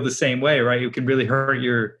feel the same way, right? It can really hurt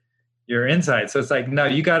your inside. So it's like, no,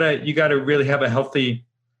 you gotta really have a healthy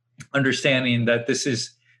understanding that this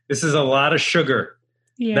is a lot of sugar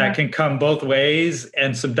that can come both ways,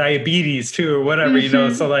 and some diabetes too, or whatever,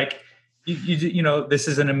 So like, this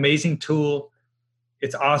is an amazing tool.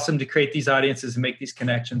 It's awesome to create these audiences and make these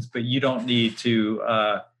connections, but you don't need to,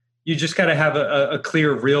 you just got to have a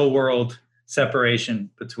clear real world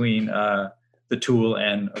separation between the tool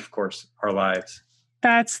and, of course, our lives.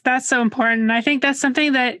 That's so important. And I think that's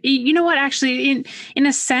something that, actually in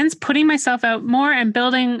a sense, putting myself out more and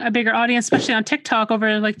building a bigger audience, especially on TikTok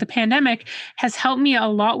over like the pandemic, has helped me a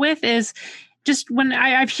lot with is just when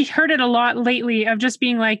I've heard it a lot lately of just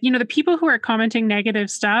being like, the people who are commenting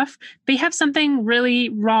negative stuff, they have something really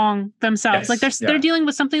wrong themselves. Like they're dealing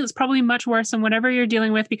with something that's probably much worse than whatever you're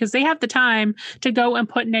dealing with, because they have the time to go and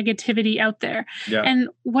put negativity out there. Yeah. And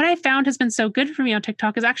what I found has been so good for me on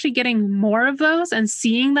TikTok is actually getting more of those and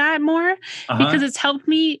seeing that more, because it's helped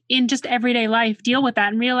me in just everyday life deal with that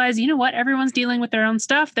and realize, everyone's dealing with their own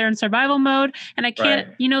stuff. They're in survival mode, and I can't,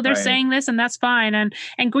 they're saying this, and that's fine.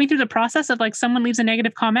 And going through the process of like, someone leaves a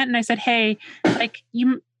negative comment and I said, hey, like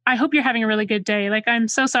I hope you're having a really good day. Like, I'm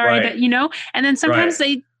so sorry that, and then sometimes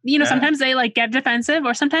they, sometimes they like get defensive,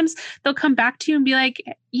 or sometimes they'll come back to you and be like,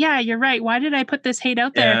 yeah, you're right. Why did I put this hate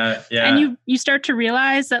out there? And you start to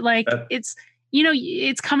realize that like, it's,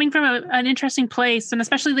 it's coming from an interesting place. And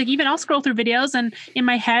especially like, even I'll scroll through videos and in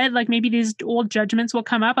my head, like maybe these old judgments will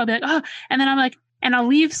come up. I'll be like, oh, and then I'm like, and I'll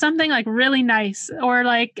leave something like really nice, or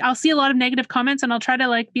like I'll see a lot of negative comments and I'll try to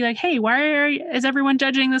like be like, hey, is everyone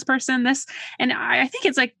judging this person? And I think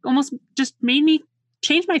it's like almost just made me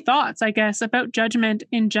change my thoughts, I guess, about judgment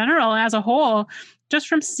in general as a whole, just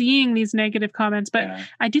from seeing these negative comments. But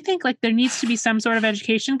I do think like there needs to be some sort of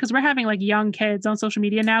education, because we're having like young kids on social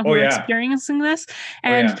media now who are experiencing this.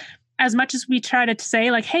 And as much as we try to say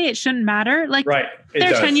like, hey, it shouldn't matter, like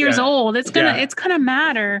they're 10 years old. It's gonna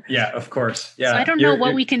matter. Yeah, of course. Yeah. So I don't know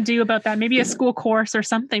what we can do about that. Maybe a school course or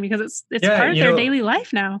something, because it's part of their daily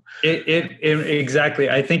life now. It exactly.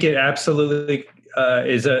 I think it absolutely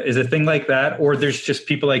is a thing like that. Or there's just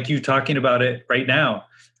people like you talking about it right now.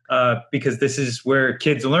 Because this is where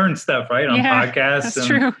kids learn stuff, right? On podcasts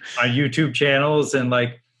and on YouTube channels. And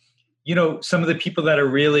like, some of the people that are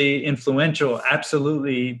really influential,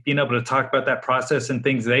 absolutely being able to talk about that process and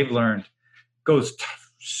things they've learned goes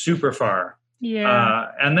super far.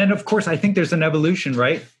 Yeah. And then, of course, I think there's an evolution,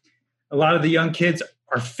 right? A lot of the young kids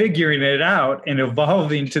are figuring it out and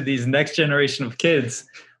evolving to these next generation of kids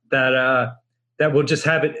that will just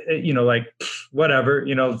have it, like whatever,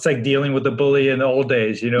 it's like dealing with the bully in the old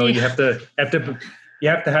days, Yeah. you have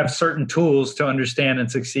to have certain tools to understand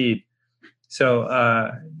and succeed. So,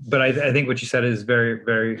 but I think what you said is very,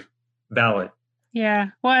 very valid. Yeah.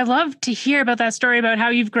 Well, I love to hear about that story about how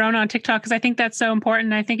you've grown on TikTok, because I think that's so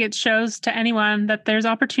important. I think it shows to anyone that there's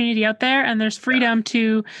opportunity out there and there's freedom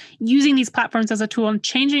to using these platforms as a tool and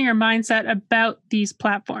changing your mindset about these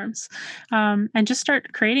platforms, and just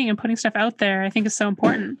start creating and putting stuff out there. I think is so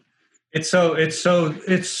important. It's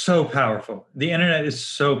so powerful. The internet is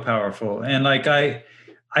so powerful. And like, I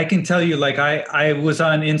can tell you, like I was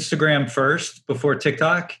on Instagram first before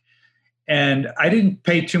TikTok. And I didn't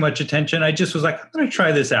pay too much attention. I just was like, I'm going to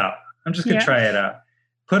try this out. I'm just going to try it out.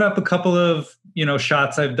 Put up a couple of,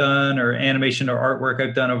 shots I've done or animation or artwork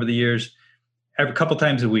I've done over the years, a couple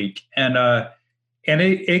times a week. And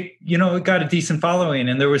it got a decent following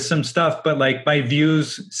and there was some stuff, but like my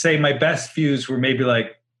best views were maybe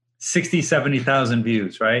like 60, 70,000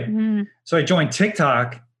 views. Right. Mm. So I joined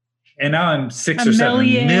TikTok and now I'm 6 or 7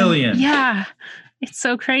 million. Yeah. It's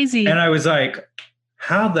so crazy. And I was like,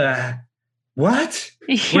 what?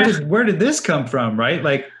 Yeah. Where did this come from? Right?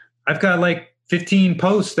 Like I've got like 15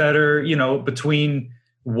 posts that are, between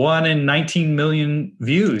 1 and 19 million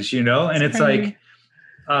views, and it's crazy.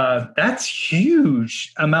 Like, that's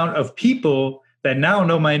huge amount of people that now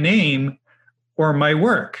know my name or my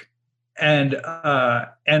work. And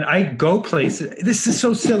I go places. This is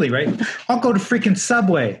so silly, right? I'll go to freaking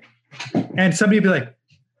Subway and somebody will be like,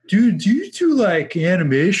 dude, do you do like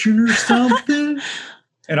animation or something?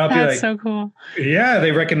 And I'll be like, so cool. Yeah,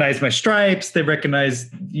 they recognize my stripes. They recognize,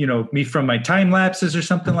 me from my time lapses or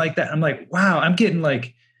something like that. I'm like, wow, I'm getting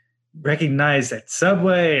like recognized at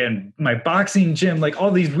Subway and my boxing gym, like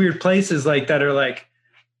all these weird places like that are like,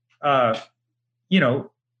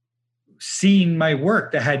 seeing my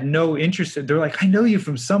work that had no interest. They're like, I know you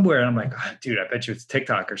from somewhere. And I'm like, oh, dude, I bet you it's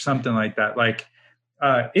TikTok or something like that. Like,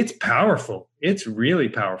 it's powerful. It's really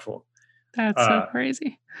powerful. That's so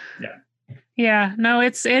crazy. Yeah. Yeah, no,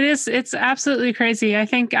 it's absolutely crazy. I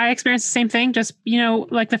think I experienced the same thing. Just,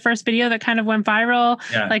 like the first video that kind of went viral,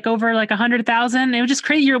 like over like 100,000. It was just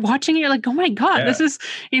crazy. You're watching it, you're like, oh my God, this is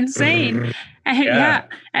insane.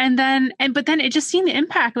 And, but then it just seemed the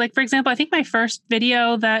impact. Like, for example, I think my first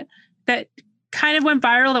video that kind of went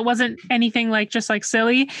viral, that wasn't anything like just like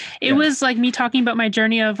silly. It was like me talking about my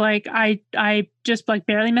journey of like, I just like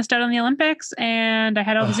barely missed out on the Olympics and I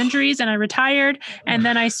had all these injuries and I retired and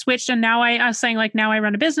then I switched and now I was saying like, now I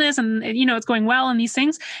run a business and it's going well and these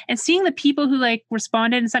things, and seeing the people who like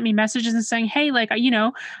responded and sent me messages and saying, hey, like,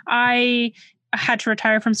 I had to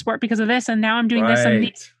retire from sport because of this. And now I'm doing this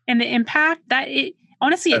and the impact that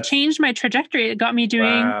honestly, it changed my trajectory. It got me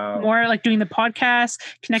doing more, like doing the podcast,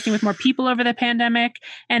 connecting with more people over the pandemic.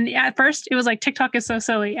 And at first it was like, TikTok is so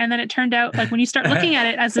silly. And then it turned out like when you start looking at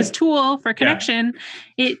it as this tool for connection,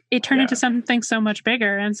 it turned into something so much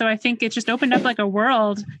bigger. And so I think it just opened up like a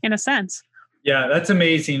world in a sense. Yeah, that's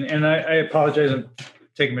amazing. And I apologize. I'm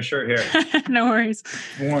taking my shirt here. No worries.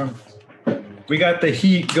 Warm. We got the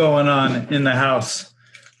heat going on in the house.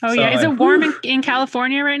 Oh, so yeah. Is it warm in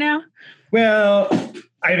California right now? Well,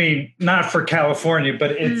 I mean, not for California,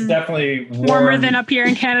 but it's definitely warmer than up here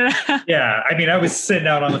in Canada. Yeah. I mean, I was sitting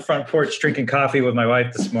out on the front porch drinking coffee with my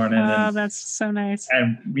wife this morning. Oh, that's so nice.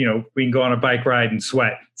 And, we can go on a bike ride and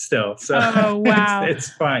sweat still. So wow.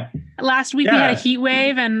 it's fine. Last week we had a heat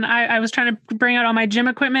wave and I was trying to bring out all my gym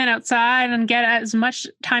equipment outside and get as much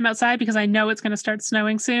time outside because I know it's going to start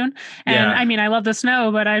snowing soon. And I mean, I love the snow,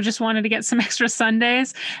 but I just wanted to get some extra sun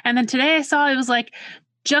days. And then today I saw it was like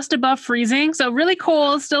just above freezing. So really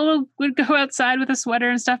cold, still would go outside with a sweater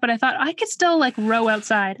and stuff. But I thought I could still like row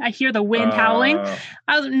outside. I hear the wind howling.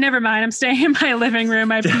 I was, never mind. I'm staying in my living room.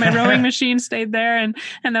 My rowing machine stayed there. And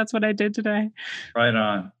that's what I did today. Right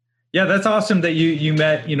on. Yeah, that's awesome that you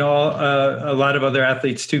met, a lot of other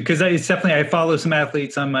athletes too. Cause it's definitely, I follow some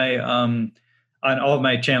athletes on my, on all of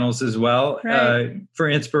my channels as well, for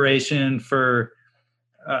inspiration, for,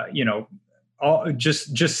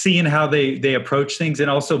 just seeing how they approach things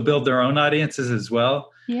and also build their own audiences as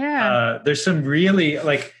well. Yeah. There's some really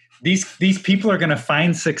like these people are going to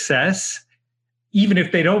find success even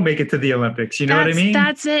if they don't make it to the Olympics. You know what I mean?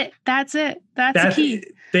 That's it. That's the key.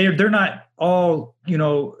 They're not all,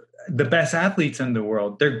 the best athletes in the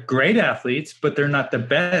world. They're great athletes, but they're not the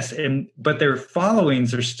best. But their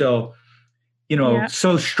followings are still, Yeah.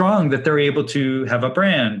 so strong that they're able to have a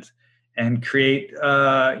brand and create,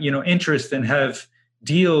 interest and have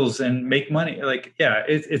deals and make money. Like, yeah,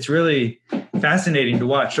 it's really fascinating to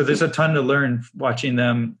watch. So there's a ton to learn watching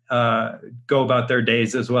them go about their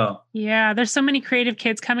days as well. Yeah, there's so many creative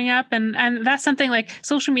kids coming up, and that's something like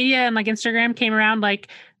social media and like Instagram came around like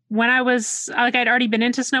when I was like I'd already been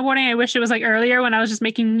into snowboarding. I wish it was like earlier when I was just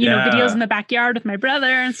making, videos in the backyard with my brother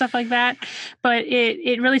and stuff like that. But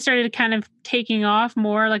it really started kind of taking off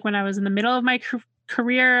more like when I was in the middle of my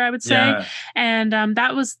career, I would say. Yeah. And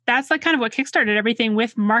that's like kind of what kickstarted everything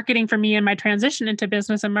with marketing for me, and my transition into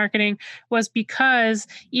business and marketing was because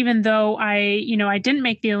even though I didn't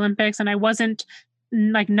make the Olympics and I wasn't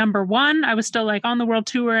like number one, I was still like on the world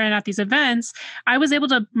tour and at these events. I was able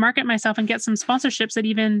to market myself and get some sponsorships that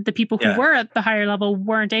even the people who were at the higher level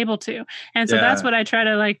weren't able to. And so that's what I try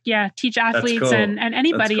to teach athletes cool. and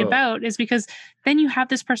anybody about, is because then you have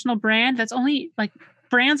this personal brand that's only like,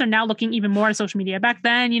 brands are now looking even more at social media. Back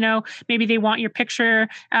then, maybe they want your picture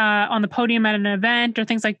on the podium at an event or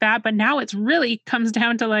things like that. But now it's really comes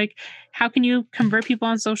down to like, how can you convert people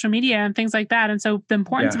on social media and things like that? And so the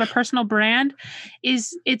importance of a personal brand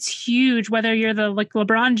it's huge, whether you're the like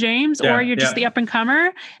LeBron James or you're just the up and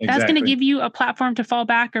comer. That's going to give you a platform to fall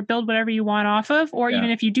back or build whatever you want off of. Or even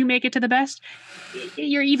if you do make it to the best,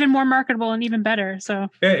 you're even more marketable and even better. So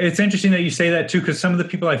it's interesting that you say that too, because some of the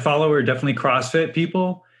people I follow are definitely CrossFit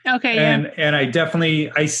people. Okay. And I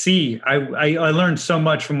learned so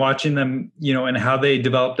much from watching them, and how they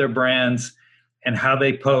develop their brands and how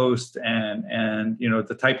they post and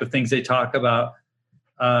the type of things they talk about.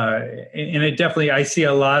 And it definitely, I see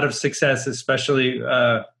a lot of success, especially,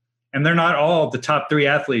 and they're not all the top 3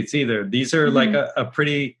 athletes either. These are like a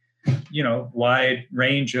pretty, wide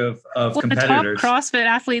range of competitors. The top CrossFit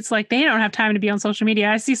athletes, like they don't have time to be on social media.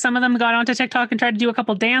 I see some of them got onto TikTok and tried to do a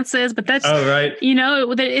couple dances, but that's,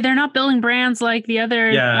 they're not building brands like the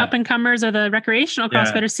other up and comers or the recreational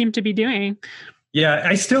CrossFitters seem to be doing. Yeah,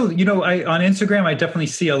 I still, on Instagram, I definitely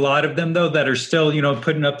see a lot of them though that are still,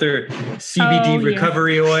 putting up their CBD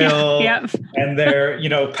recovery oil and their,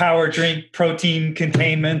 power drink protein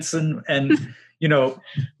containments and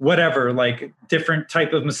whatever, like different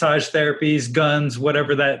type of massage therapies, guns,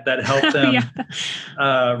 whatever that help them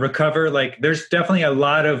recover. Like there's definitely a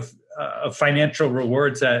lot of financial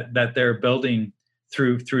rewards that they're building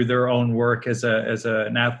through their own work as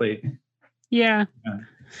an athlete. Yeah.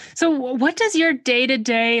 So what does your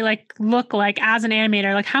day-to-day look like as an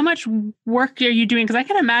animator? Like how much work are you doing? Because I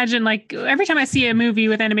can imagine like every time I see a movie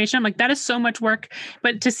with animation, I'm like, that is so much work.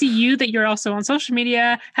 But to see you that you're also on social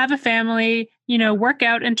media, have a family, work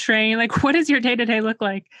out and train, like what does your day-to-day look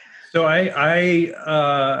like? So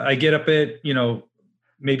I get up at,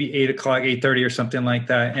 maybe 8:00, 8:30 or something like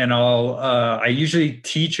that. And I usually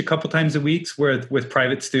teach a couple times a week with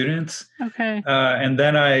private students. Okay. And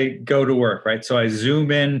then I go to work, right? So I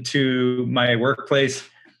zoom into my workplace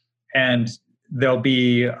and there'll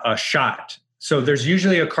be a shot. So there's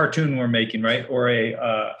usually a cartoon we're making, right? Or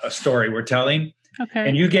a story we're telling. Okay.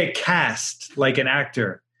 And you get cast like an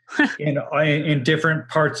actor in different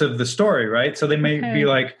parts of the story, right? So they may be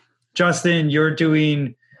like, Justin, you're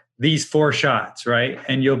doing these 4 shots, right?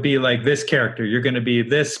 And you'll be like this character. You're going to be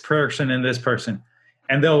this person and this person.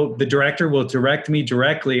 And the director will direct me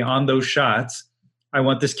directly on those shots. I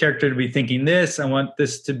want this character to be thinking this. I want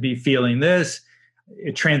this to be feeling this.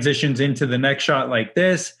 It transitions into the next shot like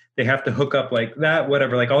this. They have to hook up like that,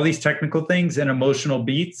 whatever, like all these technical things and emotional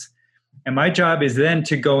beats. And my job is then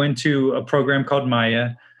to go into a program called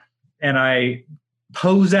Maya and I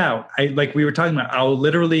pose out. Like we were talking about, I'll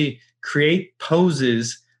literally create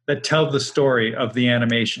poses that tell the story of the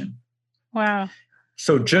animation. Wow.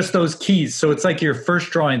 So just those keys. So it's like your first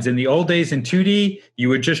drawings. In the old days in 2D, you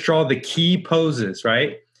would just draw the key poses,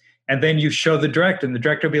 right? And then you show the director, and the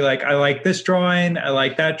director will be like, I like this drawing. I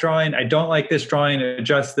like that drawing. I don't like this drawing.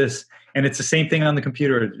 Adjust this. And it's the same thing on the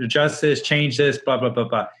computer. Adjust this, change this, blah, blah, blah,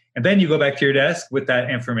 blah. And then you go back to your desk with that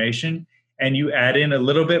information and you add in a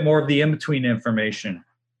little bit more of the in-between information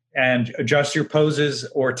and adjust your poses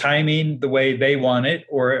or timing the way they want it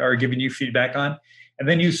or are giving you feedback on. And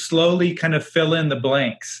then you slowly kind of fill in the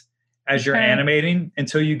blanks as you're animating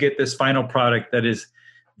until you get this final product that is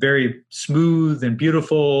very smooth and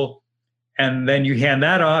beautiful. And then you hand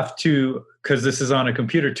that off to, because this is on a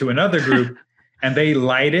computer, to another group and they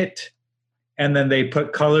light it. And then they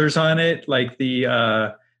put colors on it, like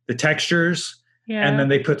the textures. Yeah. And then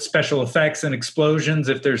they put special effects and explosions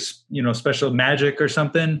if there's, special magic or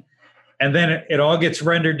something. And then it all gets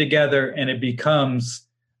rendered together and it becomes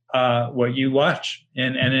what you watch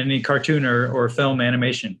in any cartoon or film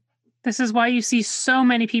animation. This is why you see so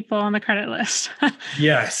many people on the credit list.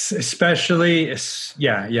 Yes, especially,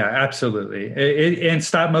 yeah, absolutely. In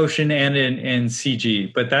stop motion and in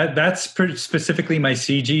CG, but that's specifically my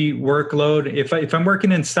CG workload. If I'm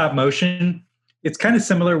working in stop motion, it's kind of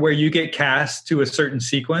similar where you get cast to a certain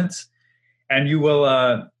sequence, and you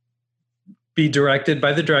will be directed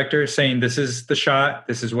by the director saying, "This is the shot.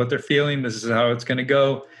 This is what they're feeling. This is how it's going to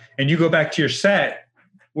go," and you go back to your set,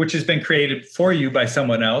 which has been created for you by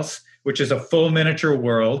someone else, which is a full miniature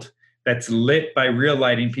world that's lit by real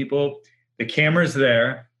lighting people. The camera's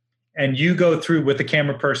there, and you go through with the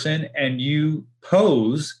camera person and you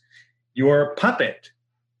pose your puppet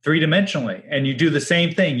 3-dimensionally. And you do the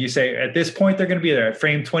same thing. You say, at this point, they're going to be there. At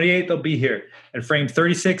frame 28, they'll be here. At frame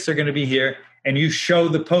 36, they're going to be here. And you show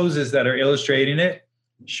the poses that are illustrating it,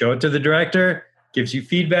 show it to the director, gives you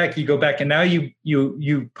feedback. You go back, and now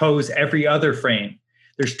you pose every other frame.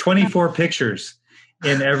 There's 24 pictures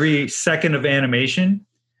in every second of animation.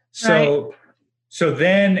 So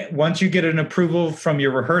then once you get an approval from your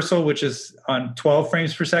rehearsal, which is on 12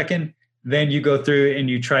 frames per second, then you go through and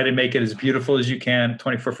you try to make it as beautiful as you can,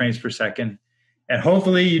 24 frames per second. And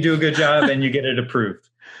hopefully you do a good job and you get it approved.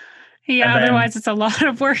 Yeah, otherwise it's a lot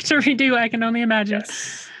of work to redo, I can only imagine.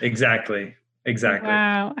 Yes, exactly.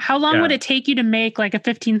 Wow. How long would it take you to make like a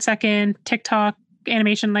 15-second TikTok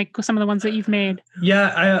animation, like some of the ones that you've made?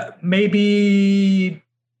 Yeah, maybe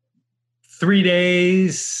 3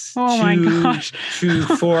 days. Oh my gosh.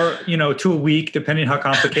 to a week, depending how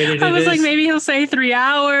complicated it is. I was like, maybe he'll say 3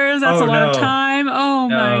 hours. That's a lot of time. Oh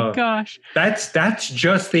my gosh. That's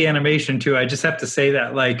just the animation too. I just have to say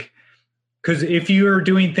that, like, because if you're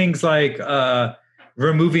doing things like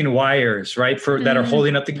removing wires, right, that are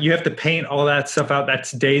holding up, you have to paint all that stuff out.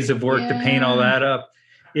 That's days of work to paint all that up.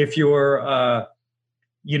 If you're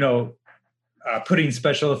putting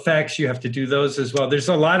special effects, you have to do those as well. There's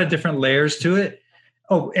a lot of different layers to it.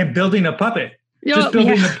 Oh, and building a puppet. Just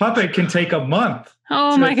building a puppet can take a month.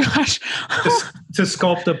 Oh my gosh. to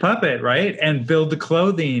sculpt a puppet, right? And build the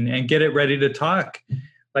clothing and get it ready to talk.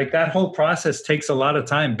 Like, that whole process takes a lot of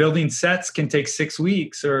time. Building sets can take 6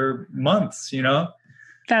 weeks or months,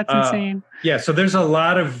 That's insane. Yeah. So there's a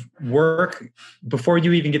lot of work before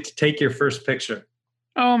you even get to take your first picture.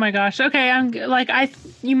 Oh my gosh. Okay. I'm like,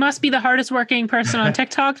 you must be the hardest working person on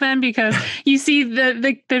TikTok then, because you see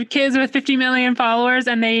the kids with 50 million followers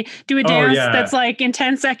and they do a dance that's like in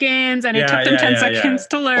 10 seconds and it took them 10 seconds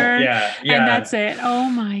to learn. And that's it. Oh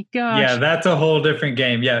my gosh. Yeah. That's a whole different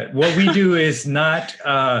game. Yeah. What we do is not,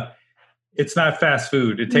 it's not fast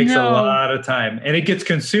food. It takes a lot of time and it gets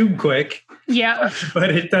consumed quick. Yeah.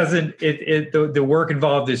 But it doesn't, the work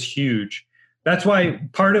involved is huge. That's why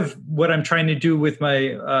part of what I'm trying to do with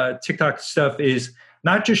my TikTok stuff is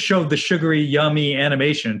not just show the sugary, yummy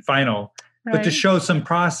animation final, but to show some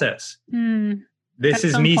process. This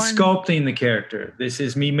is me sculpting the character. This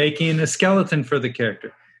is me making a skeleton for the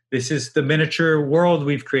character. This is the miniature world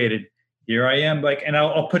we've created. Here I am, and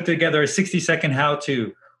I'll put together a 60-second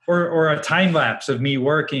how-to or a time lapse of me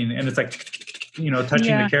working, and it's like,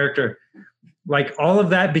 touching the character. Like, all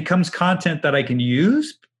of that becomes content that I can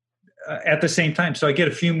use at the same time. So I get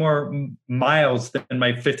a few more miles than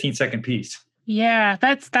my 15-second piece. Yeah,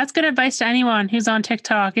 that's good advice to anyone who's on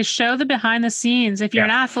TikTok, is show the behind the scenes. If you're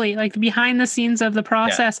an athlete, like the behind the scenes of the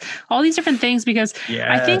process, all these different things, because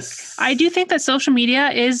I do think that social media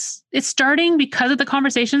it's starting, because of the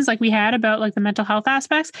conversations like we had about like the mental health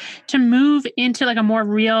aspects, to move into like a more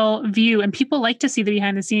real view. And people like to see the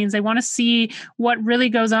behind the scenes. They want to see what really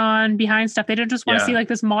goes on behind stuff. They don't just want to see like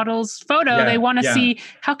this model's photo. They want to see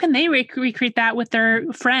how can they recreate that with their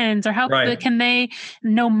friends, or how can they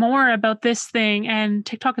know more about this thing. And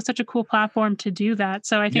TikTok is such a cool platform to do that.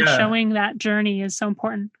 So I think showing that journey is so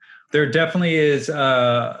important. There definitely is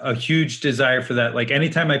a huge desire for that. Like,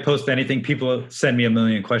 anytime I post anything, people send me a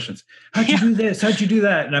million questions. How'd you do this? How'd you do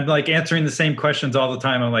that? And I'm like answering the same questions all the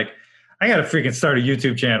time. I'm like, I got to freaking start a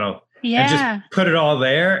YouTube channel and just put it all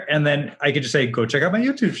there. And then I could just say, go check out my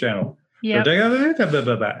YouTube channel. Go check out blah, blah,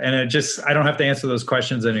 blah, blah. And I don't have to answer those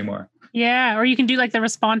questions anymore. Yeah. Or you can do like the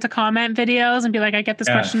respond to comment videos and be like, I get this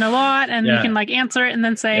question a lot. And you can like answer it and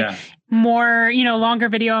then say more, longer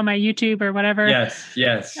video on my YouTube or whatever. Yes.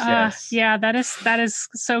 Yeah, that is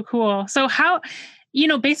so cool. So how,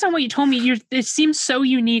 based on what you told me, it seems so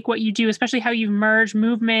unique what you do, especially how you've merged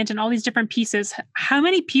movement and all these different pieces. How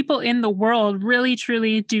many people in the world really,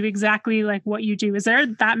 truly do exactly like what you do? Is there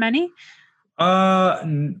that many? I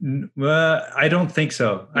don't think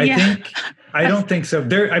so. I don't think so.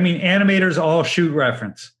 Animators all shoot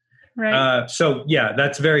reference. Right. So yeah,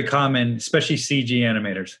 that's very common, especially CG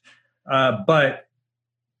animators. But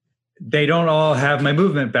they don't all have my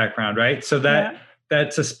movement background, right? So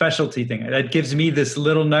that's a specialty thing. That gives me this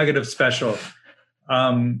little nugget of special.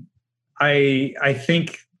 I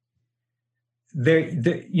think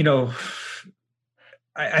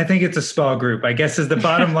I think it's a small group, I guess, is the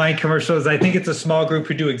bottom line. Commercials, I think it's a small group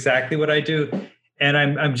who do exactly what I do. And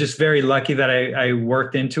I'm just very lucky that I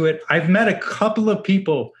worked into it. I've met a couple of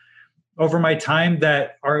people over my time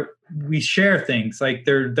that we share things, like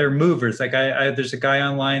they're movers. Like there's a guy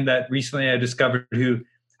online that recently I discovered who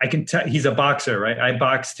I can tell he's a boxer, right? I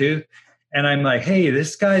box too. And I'm like, hey,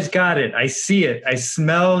 this guy's got it. I see it. I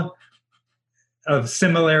smell of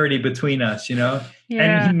similarity between us, Yeah.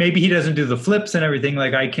 And maybe he doesn't do the flips and everything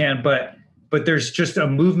like I can, but there's just a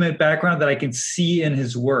movement background that I can see in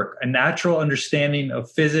his work, a natural understanding of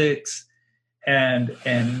physics and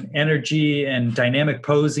energy and dynamic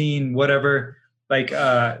posing, whatever.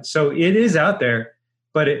 So it is out there,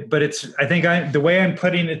 but it's, I think the way I'm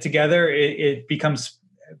putting it together, it becomes,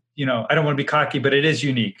 I don't want to be cocky, but it is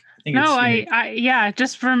unique. I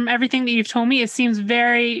just from everything that you've told me, it seems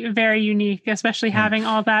very, very unique, especially having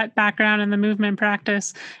all that background in the movement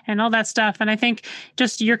practice and all that stuff. And I think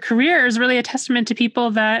just your career is really a testament to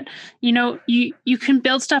people that, you can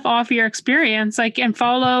build stuff off your experience, and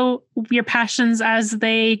follow your passions as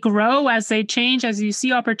they grow, as they change, as you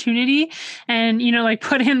see opportunity, and,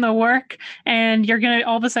 put in the work, and you're going to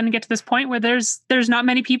all of a sudden get to this point where there's not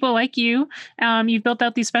many people like you. You've built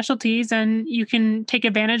out these specialties, and you can take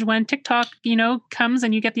advantage when TikTok, comes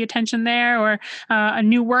and you get the attention there, or a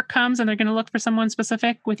new work comes and they're going to look for someone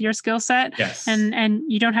specific with your skill set. Yes. And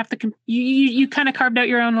you don't have to, you kind of carved out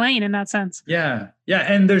your own lane in that sense. Yeah. Yeah.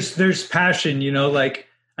 And there's passion,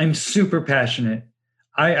 I'm super passionate.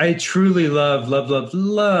 I truly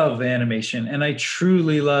love animation, and I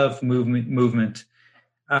truly love movement.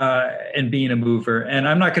 And being a mover. And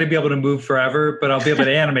I'm not going to be able to move forever, but I'll be able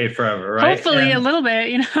to animate forever, right? Hopefully a little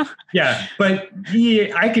bit, Yeah, but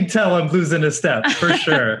I can tell I'm losing a step for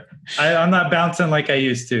sure. I'm not bouncing like I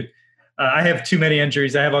used to. I have too many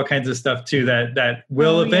injuries. I have all kinds of stuff too that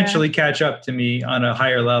will eventually catch up to me on a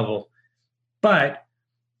higher level. But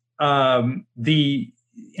the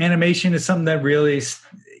animation is something that really,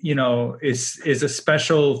 is a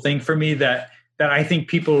special thing for me that I think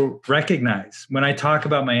people recognize when I talk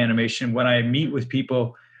about my animation, when I meet with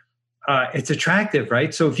people. It's attractive,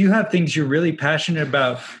 right? So if you have things you're really passionate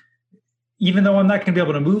about, even though I'm not going to be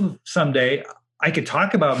able to move someday, I could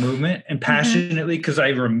talk about movement and passionately, because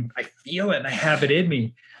I feel it and I have it in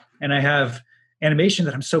me, and I have animation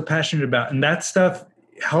that I'm so passionate about, and that stuff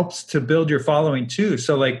helps to build your following too.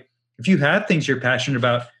 So if you have things you're passionate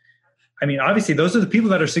about, obviously those are the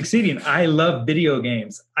people that are succeeding. I love video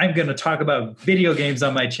games. I'm going to talk about video games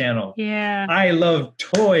on my channel. Yeah. I love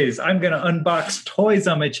toys. I'm going to unbox toys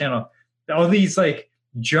on my channel. All these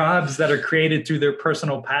jobs that are created through their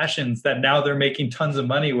personal passions that now they're making tons of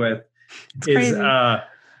money with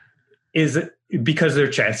is because they're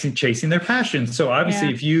chasing their passions. So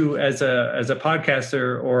obviously if you as a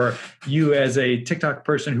podcaster, or you as a TikTok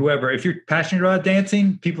person, whoever, if you're passionate about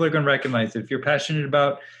dancing, people are going to recognize it. If you're passionate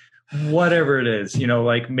about whatever it is,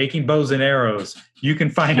 making bows and arrows, you can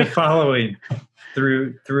find a following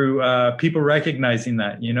through people recognizing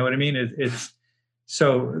that. You know what I mean? It's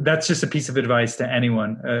so that's just a piece of advice to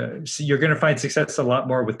anyone. So you're going to find success a lot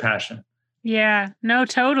more with passion. Yeah, no,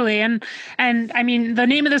 totally. And the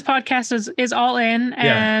name of this podcast is All In.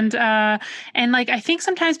 And I think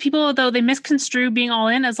sometimes people, though, they misconstrue being all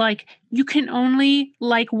in as you can only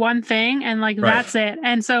like one thing and that's it.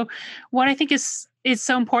 And so what I think is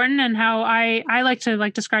so important, and how I like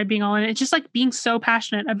to describe being all in, it's just being so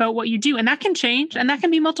passionate about what you do, and that can change, and that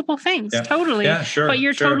can be multiple things. Totally. Yeah, sure. But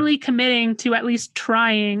you're totally committing to at least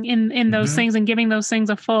trying in those things and giving those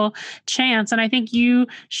things a full chance. And I think you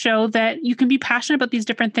show that you can be passionate about these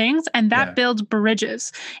different things, and that builds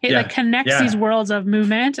bridges. It connects these worlds of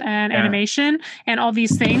movement and animation and all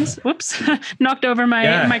these things. Whoops, knocked over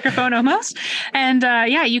my microphone almost. And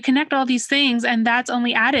you connect all these things, and that's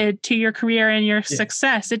only added to your career and your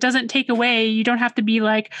success. It doesn't take away. You don't have to be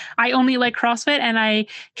I only like CrossFit and I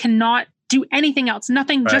cannot do anything else.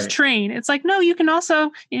 Nothing, just train. It's no, you can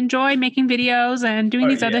also enjoy making videos and doing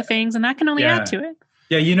these other things, and that can only add to it.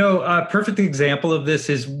 Yeah, a perfect example of this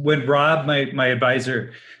is when Rob, my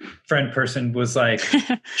advisor, friend person, was like,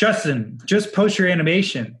 Justin, just post your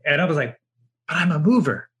animation. And I was like, but I'm a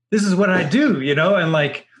mover. This is what I do, and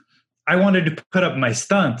I wanted to put up my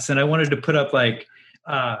stunts, and I wanted to put up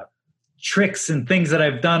tricks and things that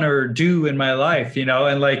I've done or do in my life, and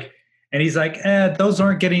And he's like, those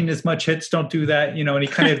aren't getting as much hits. Don't do that. You know, and he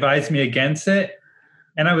kind of advised me against it.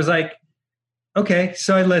 And I was like, okay.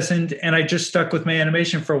 So I listened and I just stuck with my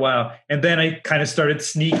animation for a while. And then I kind of started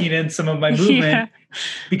sneaking in some of my movement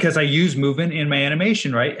because I use movement in my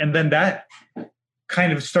animation. Right. And then that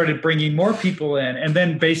kind of started bringing more people in, and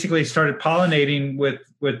then basically started pollinating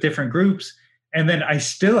with different groups. And then I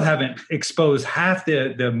still haven't exposed half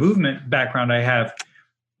the movement background I have,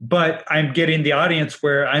 but I'm getting the audience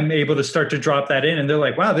where I'm able to start to drop that in, and they're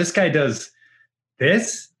like, wow, this guy does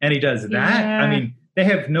this and he does that. I mean, they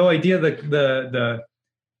have no idea the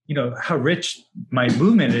you know, how rich my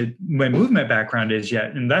movement background is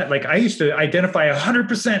yet. And that, like, I used to identify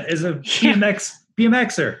 100% as a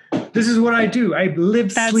BMXer. This is what I do. I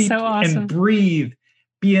live, sleep, and breathe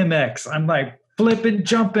BMX. I'm like flipping,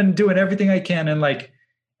 jumping, doing everything I can. And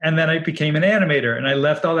then I became an animator and I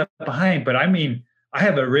left all that behind. But I mean, I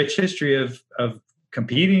have a rich history of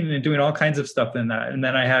competing and doing all kinds of stuff in that. And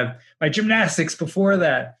then I have my gymnastics before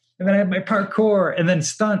that. And then I have my parkour and then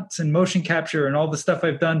stunts and motion capture and all the stuff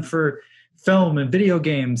I've done for film and video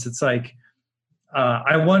games. It's like,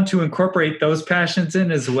 I want to incorporate those passions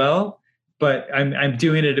in as well. But I'm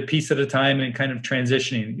doing it a piece at a time and kind of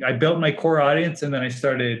transitioning. I built my core audience and then I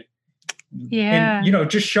started, and, you know,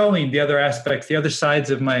 just showing the other aspects, the other sides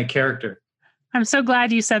of my character. I'm so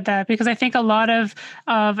glad you said that, because I think a lot of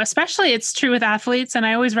especially it's true with athletes, and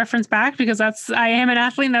I always reference back because I am an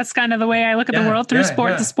athlete and that's kind of the way I look at the world through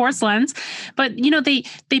the sports lens. But, you know,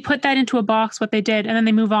 they put that into a box, what they did, and then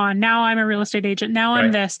they move on. Now I'm a real estate agent. Now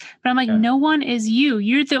I'm this. But I'm like, no one is you.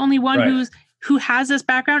 You're the only one who has this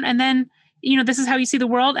background. And then, you know, this is how you see the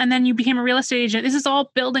world. And then you became a real estate agent. This is all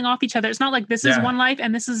building off each other. It's not like this is one life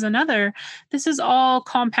and this is another. This is all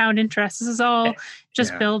compound interest. This is all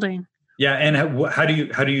just building. Yeah. And how do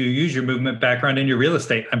you use your movement background in your real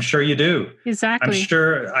estate? I'm sure you do. Exactly. I'm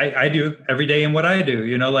sure I do every day in what I do,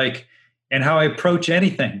 you know, like, and how I approach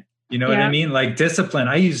anything, you know what I mean? Like discipline.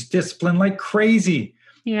 I use discipline like crazy.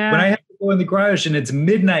 Yeah. When I have to go in the garage and it's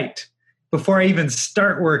midnight before I even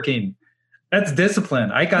start working, that's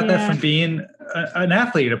discipline. I got that from being an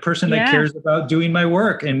athlete, a person that cares about doing my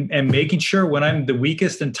work and making sure when I'm the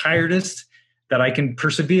weakest and tiredest that I can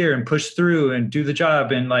persevere and push through and do the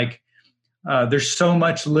job. And like, there's so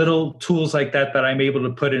much little tools like that I'm able to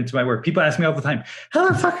put into my work. People ask me all the time, how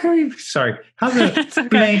the fuck are you, how the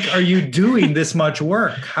blank are you doing this much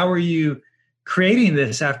work? How are you creating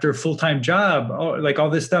this after a full-time job? Oh, like all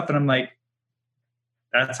this stuff. And I'm like,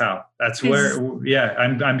 that's where,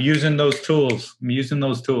 I'm using those tools.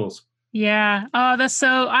 Yeah. Oh, that's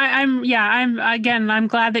so, I'm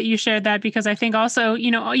glad that you shared that, because I think also,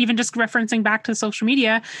 you know, even just referencing back to social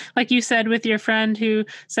media, like you said with your friend who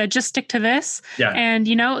said, just stick to this. Yeah. And,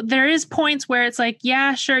 you know, there is points where it's like,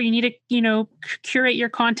 yeah, sure. You need to, you know, curate your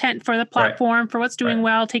content for the platform, for what's doing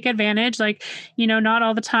well, take advantage. Like, you know, not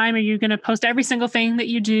all the time are you going to post every single thing that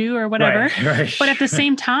you do or whatever, but at the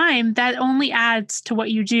same time, that only adds to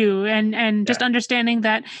what you do. And just understanding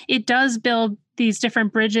that it does build these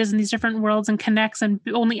different bridges and these different worlds and connects and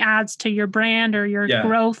only adds to your brand or your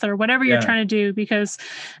growth or whatever you're trying to do. Because,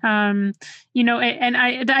 you know, and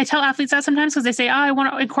I tell athletes that sometimes because they say, oh, I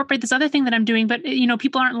want to incorporate this other thing that I'm doing, but, you know,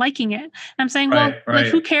 people aren't liking it. And I'm saying, well, like,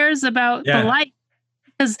 who cares about the like?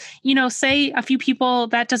 Because, you know, say a few people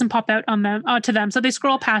that doesn't pop out on them to them, so they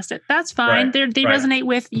scroll past it. That's fine. They resonate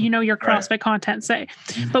with, you know, your CrossFit content, say.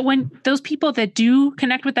 But when those people that do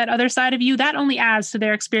connect with that other side of you, that only adds to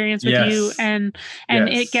their experience with you, and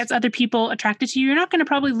it gets other people attracted to you. You're not going to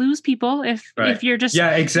probably lose people if you're just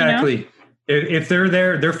exactly. You know? If they're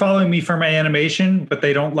there, they're following me for my animation, but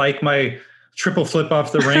they don't like my triple flip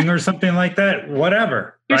off the ring or something like that.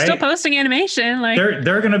 Whatever. You're still posting animation. Like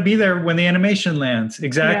they're going to be there when the animation lands.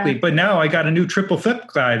 Exactly. Yeah. But now I got a new triple flip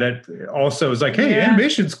guy that also is like, hey,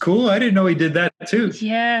 animation's cool. I didn't know he did that too.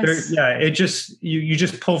 Yes. It just, you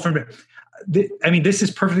just pull from it. I mean, this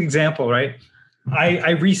is a perfect example, right?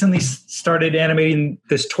 I recently started animating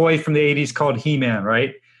this toy from the 80s called He-Man,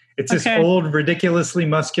 right? It's this old, ridiculously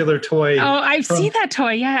muscular toy. Oh, I've seen that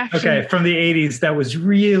toy. Yeah. Actually. Okay. From the 80s. That was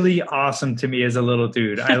really awesome to me as a little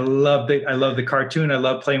dude. I love the cartoon. I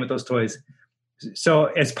love playing with those toys. So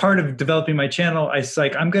as part of developing my channel, I was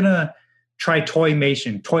like, I'm going to try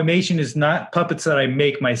Toymation. Toymation is not puppets that I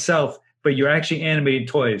make myself, but you're actually animating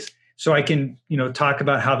toys. So I can, you know, talk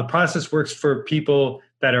about how the process works for people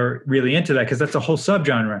that are really into that, because that's a whole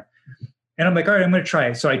subgenre. And I'm like, all right, I'm going to try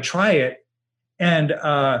it. So I try it. And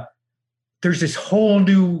there's this whole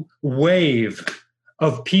new wave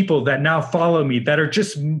of people that now follow me that are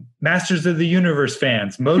just Masters of the Universe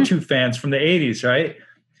fans, Motu fans from the 80s, right?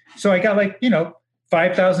 So I got like, you know,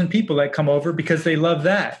 5,000 people that come over because they love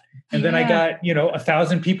that. And then I got,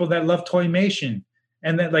 1,000 people that love Toymation.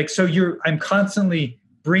 And then I'm constantly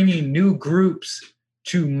bringing new groups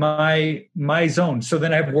to my zone. So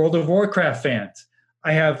then I have World of Warcraft fans.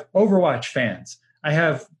 I have Overwatch fans. I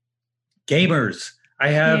have gamers. I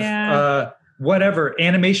have whatever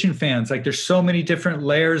animation fans. Like there's so many different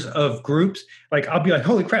layers of groups. Like I'll be like,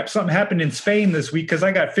 holy crap, something happened in Spain this week because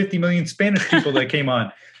I got 50 million Spanish people that came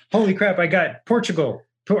on. Holy crap, I got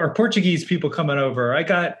Portuguese people coming over. I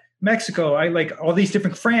got Mexico. I like all these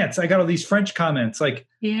different France. I got all these French comments. Like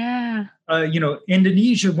Indonesia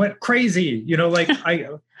went crazy.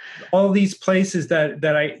 All these places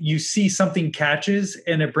that you see something catches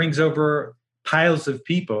and it brings over piles of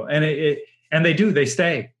people, and they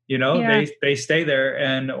stay. They stay there,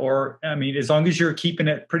 as long as you're keeping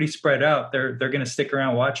it pretty spread out, they're going to stick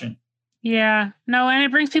around watching. Yeah, no, and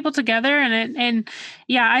it brings people together,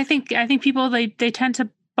 I think people they tend to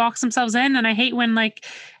box themselves in, and I hate when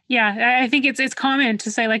I think it's common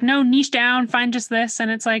to say no, niche down, find just this,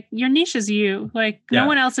 and it's like your niche is you, no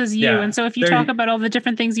one else is you, and so if you talk about all the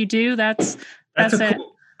different things you do, that's it.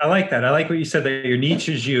 Cool, I like that. I like what you said, that your niche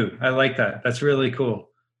is you. I like that. That's really cool.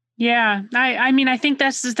 Yeah, I think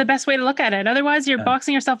that's just the best way to look at it. Otherwise, you're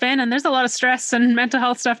boxing yourself in, and there's a lot of stress and mental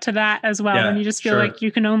health stuff to that as well. And you just feel like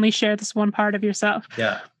you can only share this one part of yourself.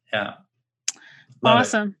 Yeah.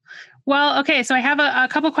 Awesome. Well, okay, so I have a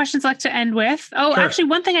couple questions I'd like to end with. Actually,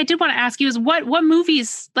 one thing I did want to ask you is what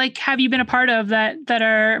movies have you been a part of that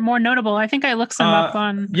are more notable? I think I looked some up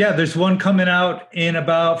on. Yeah, there's one coming out in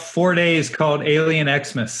about 4 days called Alien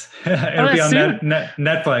Xmas. It'll be on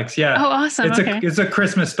Netflix. Yeah. Oh, awesome. It's a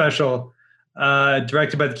Christmas special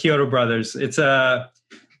directed by the Kyoto brothers.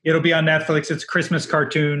 It'll be on Netflix. It's a Christmas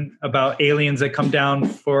cartoon about aliens that come down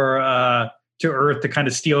to Earth to kind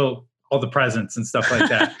of steal all the presents and stuff like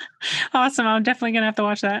that. Awesome. I'm definitely going to have to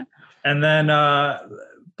watch that. And then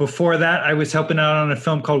before that, I was helping out on a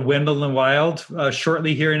film called Wendell Wild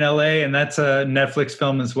shortly here in LA. And that's a Netflix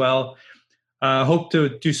film as well. Hope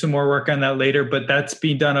to do some more work on that later, but that's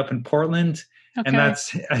being done up in Portland. Okay. And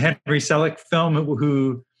that's a Henry Selick film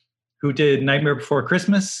who did Nightmare Before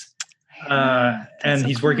Christmas. And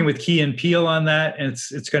he's working with Key and Peele on that. And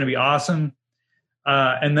it's going to be awesome.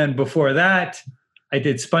 And then before that, I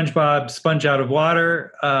did SpongeBob Sponge Out of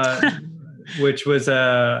Water, which was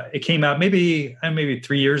it came out maybe 3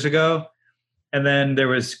 years ago. And then there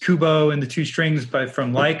was Kubo and the Two Strings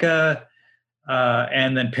from Laika,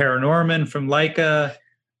 and then Paranorman from Laika.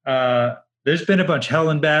 There's been a bunch. Hell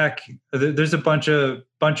and Back. There's a bunch of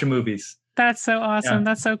movies. That's so awesome. Yeah.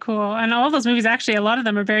 That's so cool. And all those movies, actually, a lot of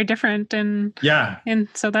them are very different. And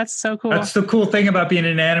so that's so cool. That's the cool thing about being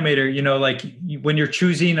an animator, when you're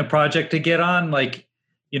choosing a project to get on,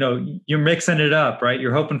 you're mixing it up, right?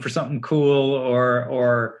 You're hoping for something cool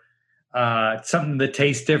or something that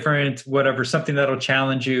tastes different, whatever, something that'll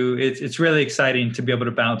challenge you. It's really exciting to be able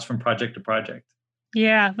to bounce from project to project.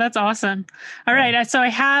 Yeah, that's awesome. All right. So I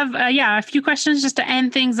have, a few questions just to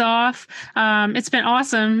end things off. It's been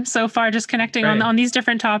awesome so far, just connecting on these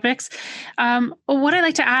different topics. What I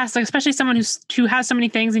like to ask, especially someone who has so many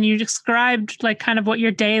things, and you described kind of what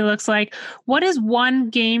your day looks like. What is one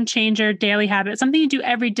game changer daily habit, something you do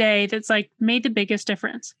every day that's made the biggest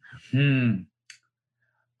difference?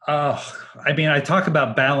 I talk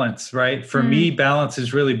about balance, right? For me, balance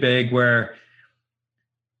is really big, where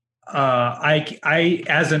I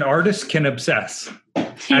as an artist can obsess.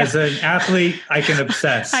 Yeah. As an athlete, I can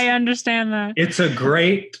obsess. I understand that. It's a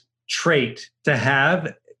great trait to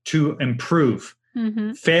have to improve.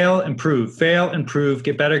 Mm-hmm. Fail, improve,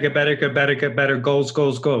 get better, goals.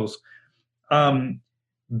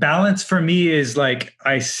 Balance for me is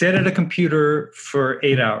I sit at a computer for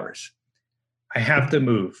 8 hours. I have to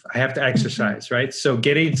move. I have to exercise, right? So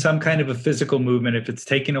getting some kind of a physical movement, if it's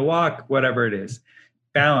taking a walk, whatever it is.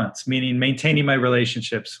 Balance, meaning maintaining my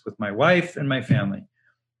relationships with my wife and my family.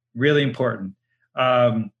 Really important.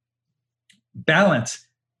 Balance,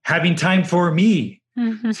 having time for me.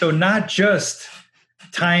 Mm-hmm. So not just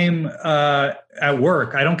time at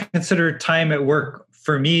work. I don't consider time at work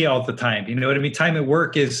for me all the time. You know what I mean? Time at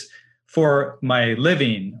work is for my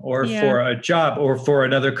living or for a job or for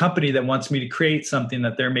another company that wants me to create something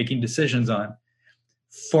that they're making decisions on.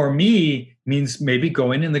 For me, means maybe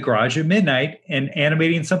going in the garage at midnight and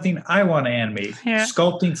animating something I want to animate,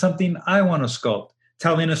 sculpting something I want to sculpt,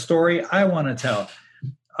 telling a story I want to tell,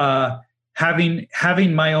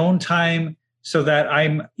 having my own time so that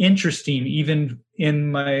I'm interesting even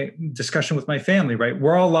in my discussion with my family, right?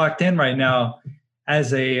 We're all locked in right now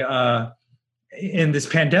in this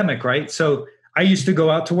pandemic, right? So I used to go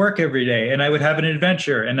out to work every day and I would have an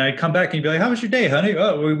adventure and I'd come back and you'd be like, how was your day, honey?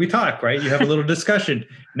 Oh, we talk, right? You have a little discussion.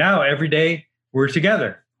 Now, every day we're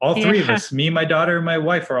together. All three of us, me, my daughter, and my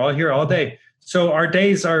wife are all here all day. So our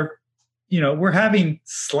days are, we're having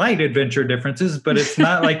slight adventure differences, but it's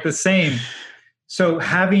not like the same. So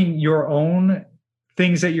having your own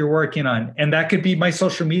things that you're working on, and that could be my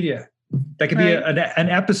social media. That could be an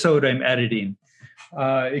episode I'm editing.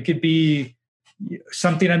 It could be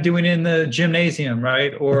something I'm doing in the gymnasium,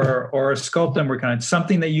 right? Or a sculpt I'm working on,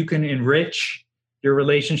 something that you can enrich your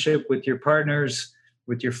relationship with your partners,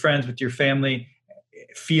 with your friends, with your family,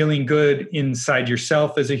 feeling good inside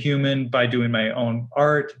yourself as a human by doing my own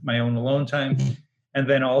art, my own alone time. And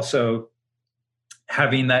then also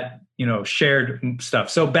having that, shared stuff.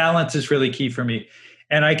 So balance is really key for me.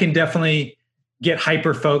 And I can definitely get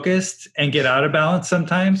hyper focused and get out of balance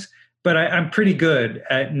sometimes. But I'm pretty good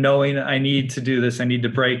at knowing I need to do this. I need to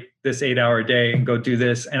break this 8-hour day and go do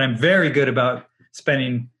this. And I'm very good about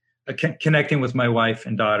connecting with my wife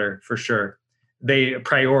and daughter for sure. They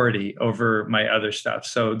priority over my other stuff.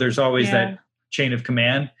 So there's always that chain of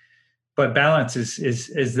command. But balance is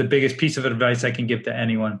the biggest piece of advice I can give to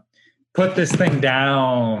anyone. Put this thing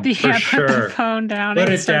down for sure. Put the phone down. Put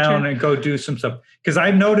it down and go do some stuff. Because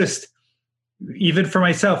I've noticed, even for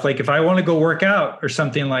myself, like if I want to go work out or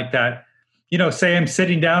something like that, say I'm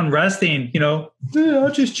sitting down resting,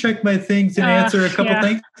 I'll just check my things and answer a couple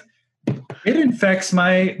things. It infects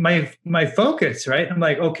my focus, right? I'm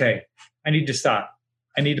like, okay, I need to stop.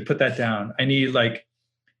 I need to put that down. I need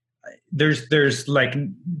there's like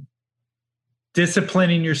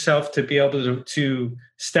disciplining yourself to be able to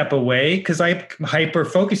step away, because I'm hyper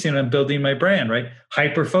focusing on building my brand, right?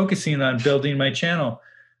 Hyper focusing on building my channel.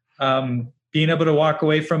 Being able to walk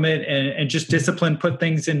away from it and just discipline, put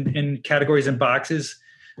things in categories and boxes,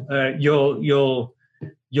 you'll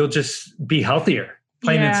just be healthier,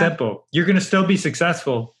 plain and simple. You're going to still be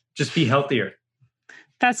successful. Just be healthier.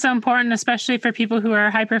 That's so important, especially for people who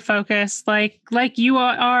are hyper-focused, like you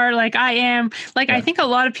are, like I am. I think a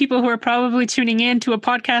lot of people who are probably tuning in to a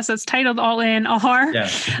podcast that's titled All In are.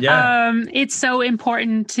 It's so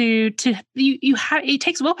important to it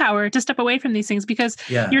takes willpower to step away from these things, because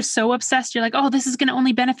you're so obsessed. You're like, oh, this is going to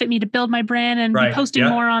only benefit me to build my brand and be posting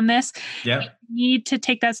more on this. You need to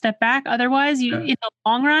take that step back. Otherwise, in the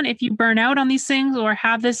long run, if you burn out on these things or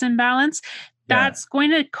have this imbalance, that's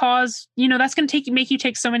going to cause, that's going to make you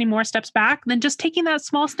take so many more steps back than just taking that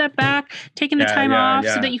small step back, taking the time off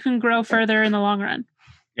so that you can grow further in the long run.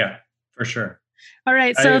 Yeah, for sure. All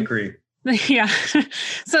right. So I agree. Yeah.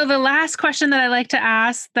 So the last question that I like to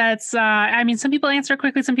ask, that's, some people answer it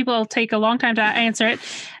quickly. Some people will take a long time to answer it.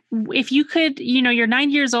 If you could, you're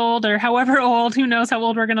 9 years old or however old, who knows how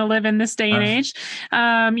old we're going to live in this day and age.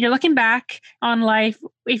 You're looking back on life.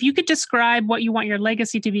 If you could describe what you want your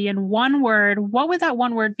legacy to be in one word, what would that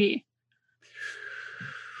one word be?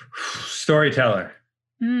 Storyteller.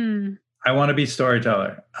 I want to be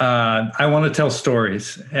storyteller. I want to tell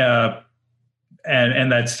stories.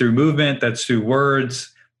 And that's through movement, that's through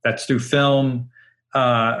words, that's through film.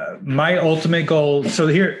 My ultimate goal, so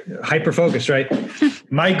here, hyper-focus, right?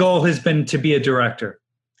 My goal has been to be a director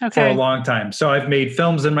for a long time. So I've made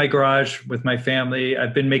films in my garage with my family.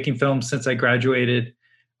 I've been making films since I graduated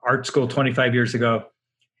art school 25 years ago.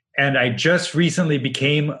 And I just recently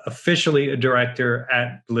became officially a director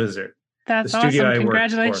at Blizzard. That's awesome.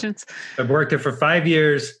 Congratulations. I've worked there for 5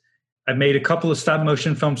 years. I've made a couple of stop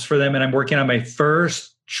motion films for them, and I'm working on my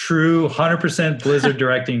first true 100% Blizzard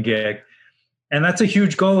directing gig. And that's a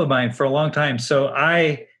huge goal of mine for a long time. So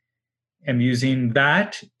I am using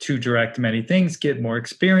that to direct many things, get more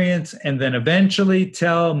experience, and then eventually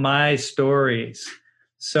tell my stories.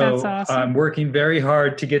 So that's awesome. I'm working very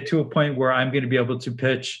hard to get to a point where I'm going to be able to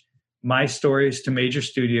pitch my stories to major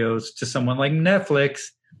studios, to someone like Netflix,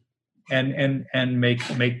 and make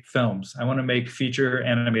films. I want to make feature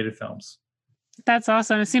animated films. That's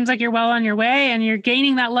awesome. It seems like you're well on your way, and you're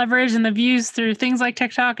gaining that leverage and the views through things like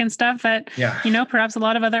TikTok and stuff that, perhaps a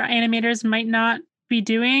lot of other animators might not be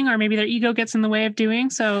doing, or maybe their ego gets in the way of doing.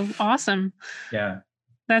 So awesome. Yeah.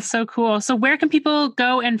 That's so cool. So where can people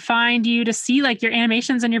go and find you to see like your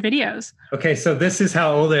animations and your videos? Okay. So this is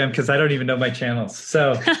how old I am, because I don't even know my channels.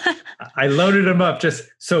 So I loaded them up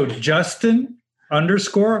Justin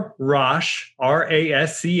 _Rasch,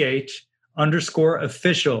 RASCH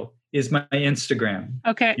 _official is my Instagram.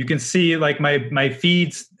 Okay. You can see like my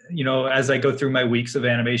feeds, as I go through my weeks of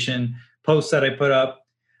animation posts that I put up.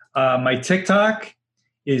 My TikTok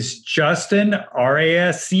is Justin,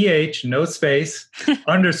 RASCH, no space,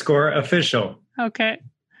 _official. Okay.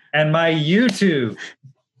 And my YouTube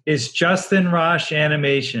is Justin Rasch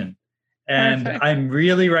Animation. And Perfect. I'm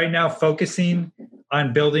really right now focusing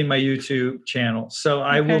on building my YouTube channel. So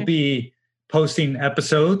I will be posting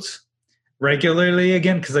episodes regularly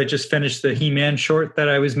again, because I just finished the He-Man short that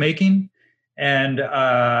I was making. And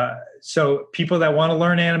so people that want to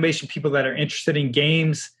learn animation, people that are interested in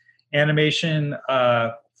games, animation,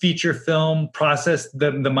 feature film process,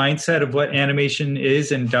 the mindset of what animation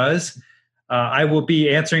is and does, I will be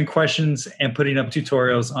answering questions and putting up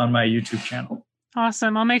tutorials on my YouTube channel.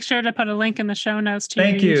 Awesome. I'll make sure to put a link in the show notes to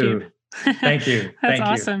Thank your you. YouTube. Thank you. That's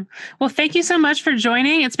awesome. Well, thank you so much for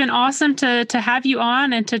joining. It's been awesome to have you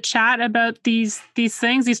on and to chat about these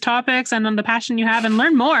things, these topics, and on the passion you have, and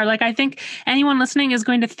learn more. Like, I think anyone listening is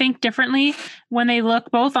going to think differently when they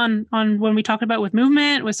look both on when we talked about with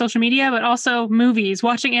movement, with social media, but also movies,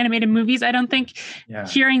 watching animated movies. I don't think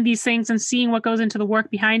hearing these things and seeing what goes into the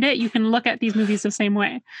work behind it, you can look at these movies the same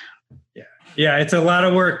way. Yeah, it's a lot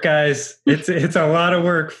of work, guys. It's a lot of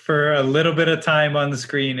work for a little bit of time on the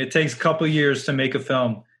screen. It takes a couple years to make a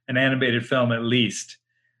film, an animated film at least.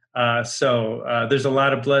 So there's a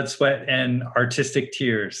lot of blood, sweat, and artistic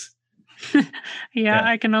tears. Yeah,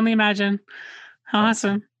 I can only imagine.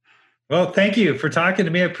 Awesome. Well, thank you for talking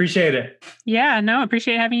to me. I appreciate it. Yeah, no, I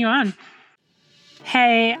appreciate having you on.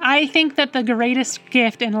 Hey, I think that the greatest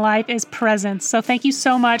gift in life is presence. So thank you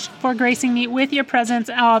so much for gracing me with your presence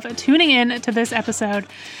of tuning in to this episode.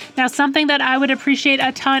 Now, something that I would appreciate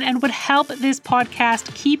a ton and would help this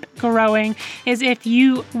podcast keep growing is if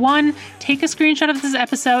you, one, take a screenshot of this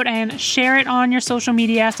episode and share it on your social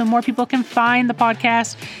media so more people can find the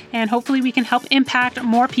podcast and hopefully we can help impact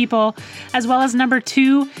more people. As well as number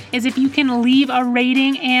two is if you can leave a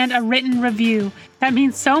rating and a written review. That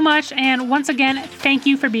means so much. And once again, thank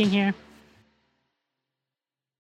you for being here.